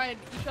both tried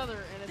each other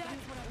and it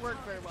didn't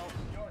work very well.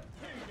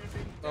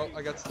 Oh,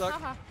 I got stuck.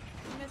 Haha,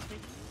 you missed me.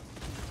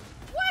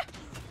 What?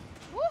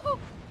 Woohoo!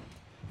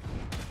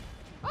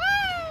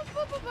 Ah!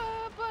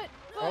 But.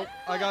 Oh,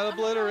 I got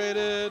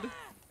obliterated.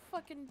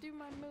 Fucking do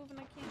my move and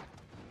I can't.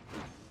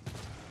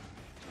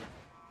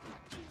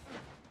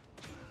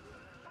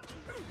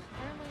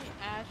 Apparently,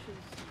 Ash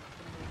is.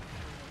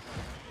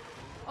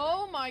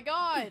 Oh my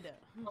god!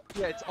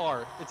 Yeah, it's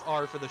R. It's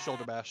R for the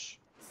shoulder bash.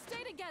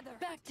 Stay together.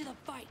 Back to the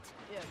fight.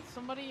 Yeah,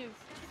 somebody is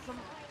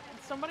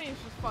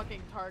just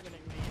fucking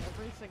targeting me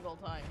every single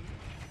time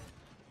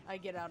I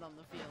get out on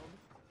the field,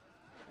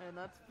 and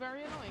that's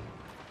very annoying.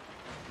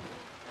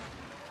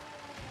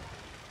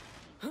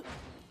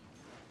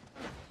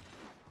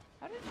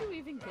 How did you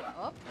even get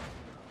up?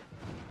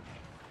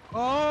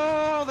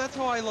 Oh, that's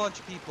how I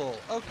launch people.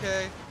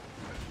 Okay.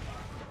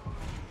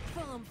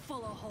 Fill 'em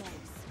full of holes.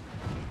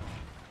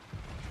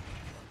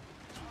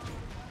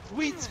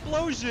 Sweet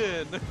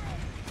explosion.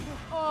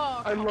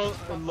 Oh, I come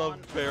on.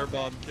 love Bear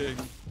Bomb King.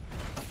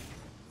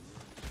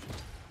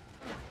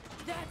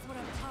 That's what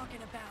I'm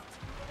talking about.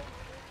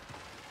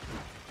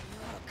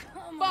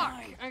 Come Fuck!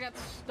 on. I got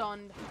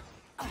stunned.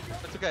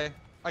 It's okay.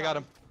 I got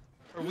him.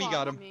 Or we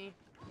got him. Fuck me.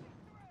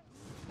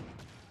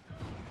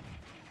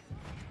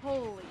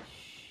 Holy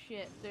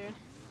shit, dude.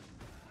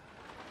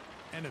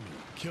 Enemy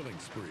killing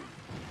spree.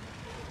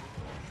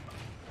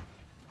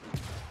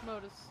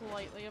 Mode is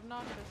slightly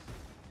obnoxious.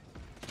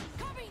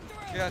 Coming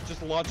through. Yeah,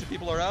 just launching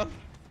people around.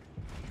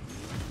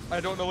 I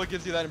don't know what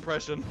gives you that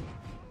impression.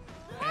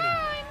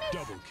 Enemy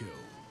double kill.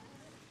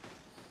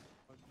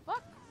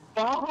 Fuck.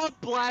 Baja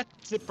Blast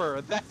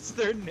Zipper. That's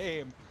their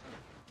name.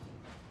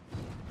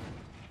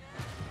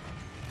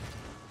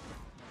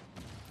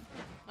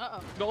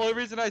 Uh-oh. The only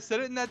reason I said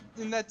it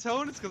in that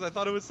tone is because I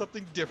thought it was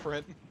something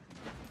different.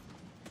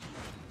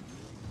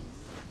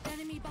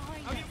 Enemy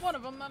behind I'll us. get one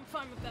of them. I'm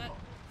fine with that.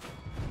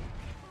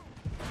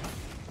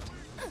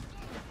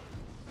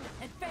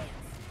 Advance.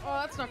 Oh,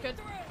 that's not good.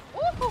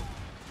 Woohoo!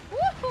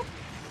 Woohoo!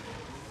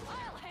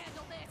 I'll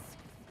handle this.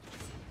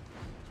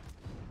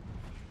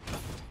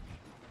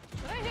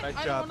 Did I hit Nice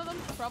either job. one of them?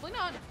 Probably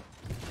not.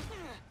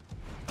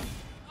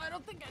 I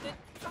don't think I did.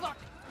 Fuck.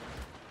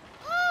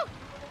 Ah!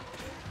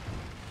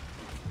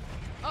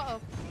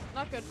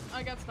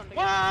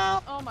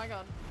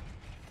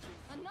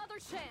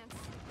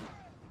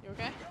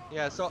 okay?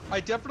 Yeah, so I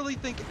definitely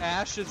think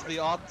Ash is the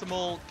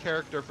optimal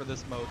character for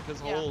this mode,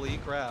 because Yeah. holy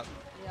crap.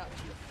 Yeah.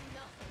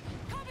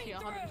 She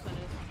 100%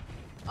 is.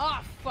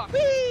 Ah, fuck.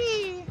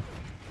 Whee!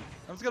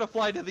 I'm just gonna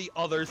fly to the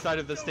other side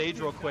of the stage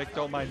real quick,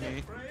 don't mind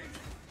me.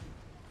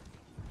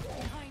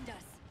 Behind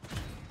us.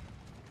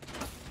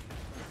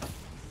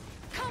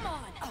 Come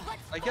on.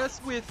 Let's I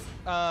guess with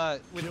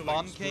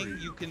Bomb King,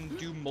 you can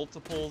do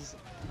multiples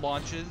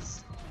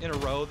launches in a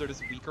row. They're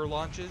just weaker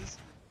launches.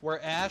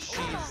 Where Ash,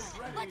 she's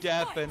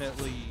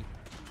definitely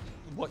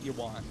what you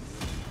want.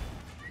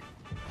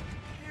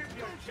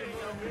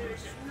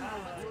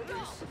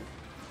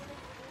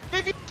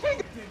 Give you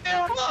King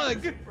a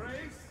hug!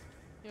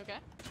 You okay?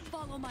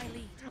 follow my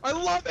lead. I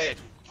love it!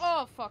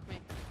 Oh, fuck me.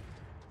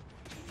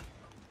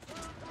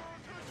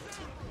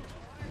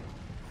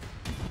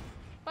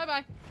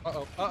 Bye-bye.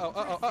 Uh-oh, uh-oh,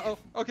 uh-oh, uh-oh.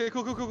 Okay,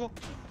 cool, cool, cool, cool.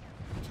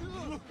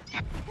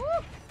 Woo!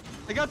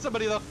 I got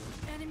somebody, though.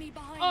 Enemy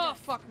behind Oh, us.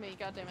 fuck me.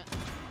 God damn it.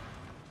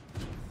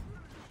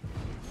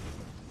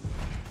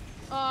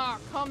 Ah,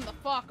 come the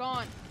fuck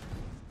on.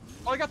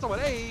 Oh, I got someone.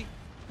 Hey!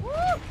 Woo!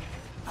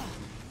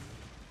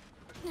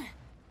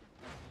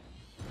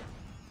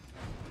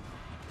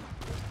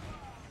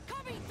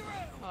 Coming through.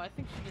 Oh, I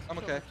think she just I'm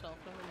killed okay. herself.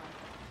 Never mind.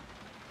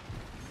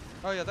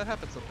 Oh, yeah, that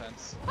happens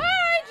sometimes. Ah,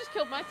 I just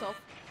killed myself.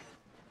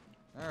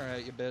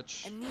 Alright, you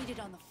bitch. I'm needed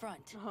on the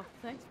front. Oh,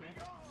 thanks,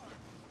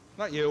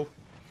 Not you.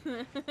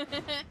 man.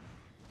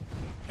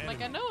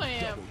 Like, I know I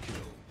am. Double kill.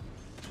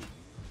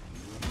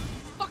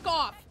 Fuck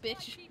off,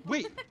 bitch.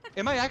 Wait,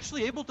 am I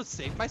actually able to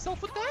save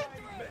myself with that?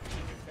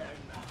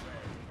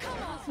 Come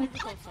on.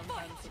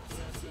 Sometimes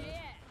it's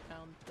a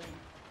pound thing.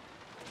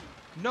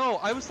 No,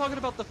 I was talking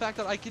about the fact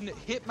that I can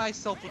hit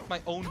myself with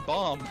my own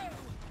bomb.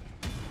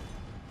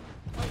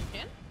 Oh, you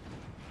can?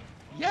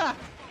 Yeah!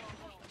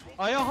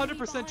 I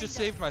 100% just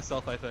saved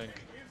myself, I think.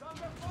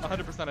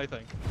 100% I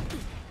think.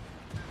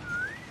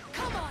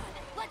 Come on.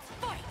 Let's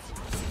fight.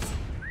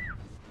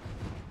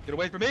 Get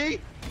away from me!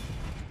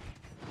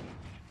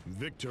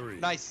 Victory.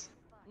 Nice.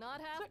 Not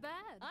half bad.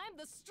 I'm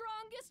the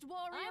strongest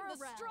warrior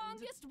around.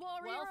 Strongest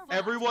warrior around.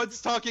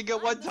 Everyone's talking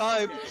at one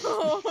time.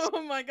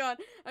 Oh my god.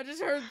 I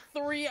just heard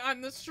 3.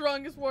 I'm the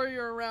strongest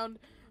warrior around.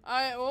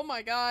 Oh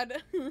my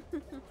god.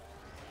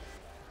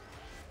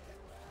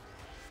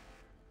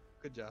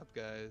 Good job,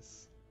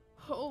 guys.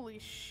 Holy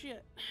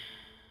shit.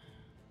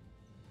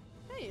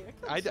 Hey,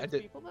 I I killed 6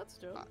 did- people. That's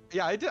dope.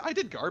 Yeah, I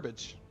did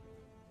garbage.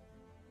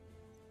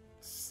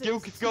 Go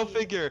 16.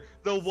 figure.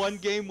 The one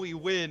game we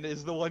win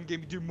is the one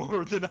game you do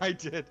more than I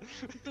did.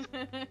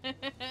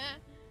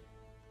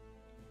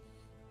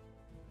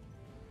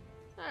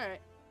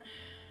 Alright.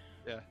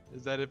 Yeah,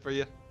 is that it for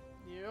you?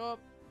 Yup.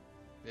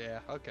 Yeah,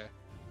 okay.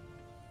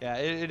 Yeah,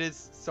 it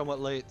is somewhat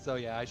late, so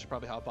yeah, I should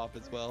probably hop off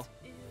as well.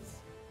 Is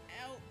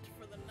out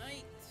for the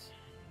night.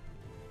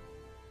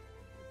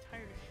 I'm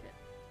tired of shit.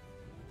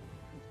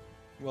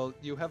 Well,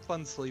 you have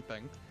fun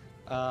sleeping.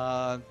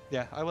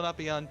 Yeah, I will not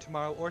be on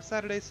tomorrow or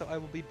Saturday, so I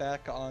will be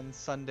back on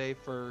Sunday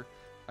for,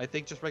 I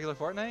think, just regular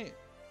Fortnite?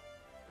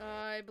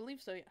 I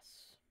believe so,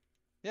 yes.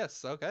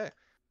 Yes, okay.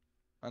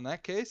 In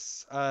that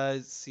case,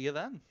 see you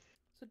then.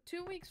 So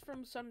 2 weeks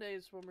from Sunday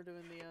is when we're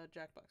doing the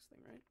Jackbox thing,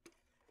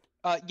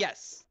 right?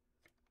 Yes.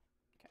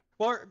 Okay.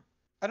 Or,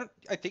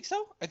 I think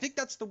so? I think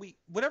that's the week,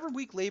 whatever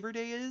week Labor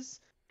Day is,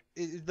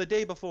 the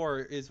day before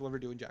is when we're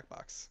doing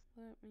Jackbox.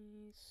 Let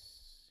me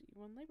see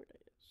when Labor Day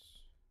is.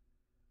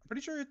 I'm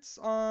pretty sure it's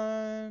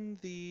on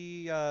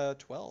the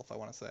 12th, I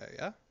want to say,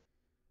 yeah?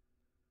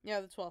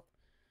 Yeah, the 12th.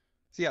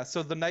 So yeah,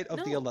 so the night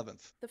of the No.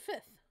 11th. The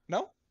 5th.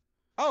 No?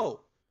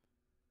 Oh!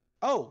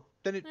 Oh,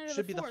 then it Night of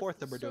should be the 4th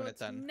that we're so doing it it's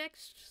then.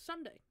 next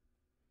Sunday.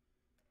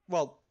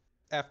 Well,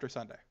 after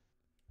Sunday.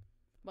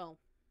 Well,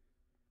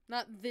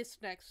 not this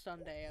next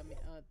Sunday. I mean,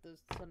 the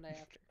Sunday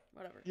after.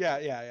 Whatever. Yeah,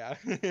 yeah,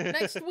 yeah.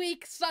 Next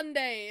week,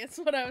 Sunday. Is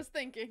what I was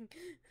thinking.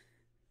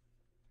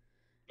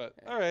 But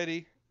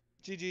alrighty,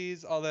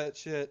 GG's, all that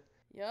shit.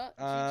 Yeah.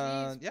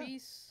 GG's. Yeah.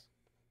 Peace.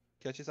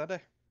 Catch you Sunday.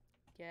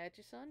 Catch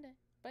you Sunday.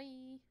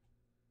 Bye.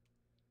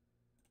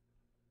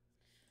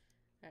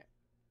 Alright.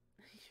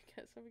 You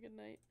guys have a good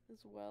night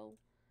as well.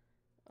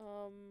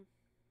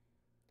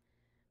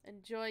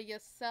 Enjoy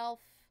yourself.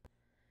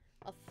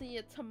 I'll see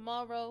you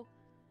tomorrow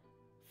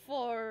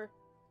for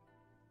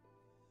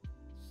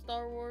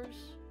Star Wars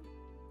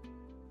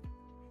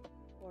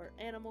or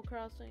Animal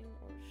Crossing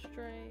or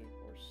Stray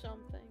or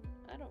something.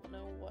 I don't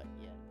know what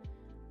yet.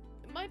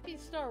 It might be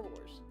Star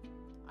Wars.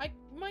 I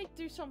might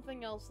do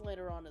something else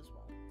later on as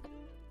well.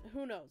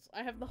 Who knows?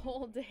 I have the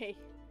whole day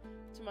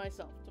to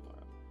myself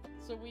tomorrow.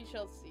 So we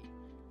shall see.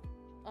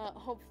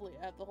 Hopefully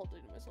I have the whole day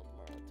to myself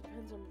tomorrow. It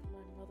depends on my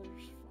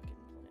mother's fucking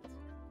plans.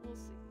 We'll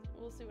see.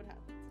 We'll see what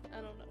happens.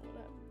 I don't know what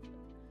happens.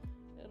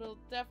 It'll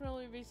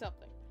definitely be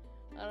something.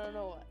 I don't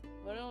know what.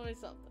 But it'll be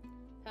something.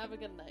 Have a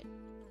good night.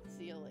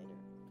 See you later.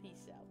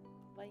 Peace out.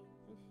 Bye.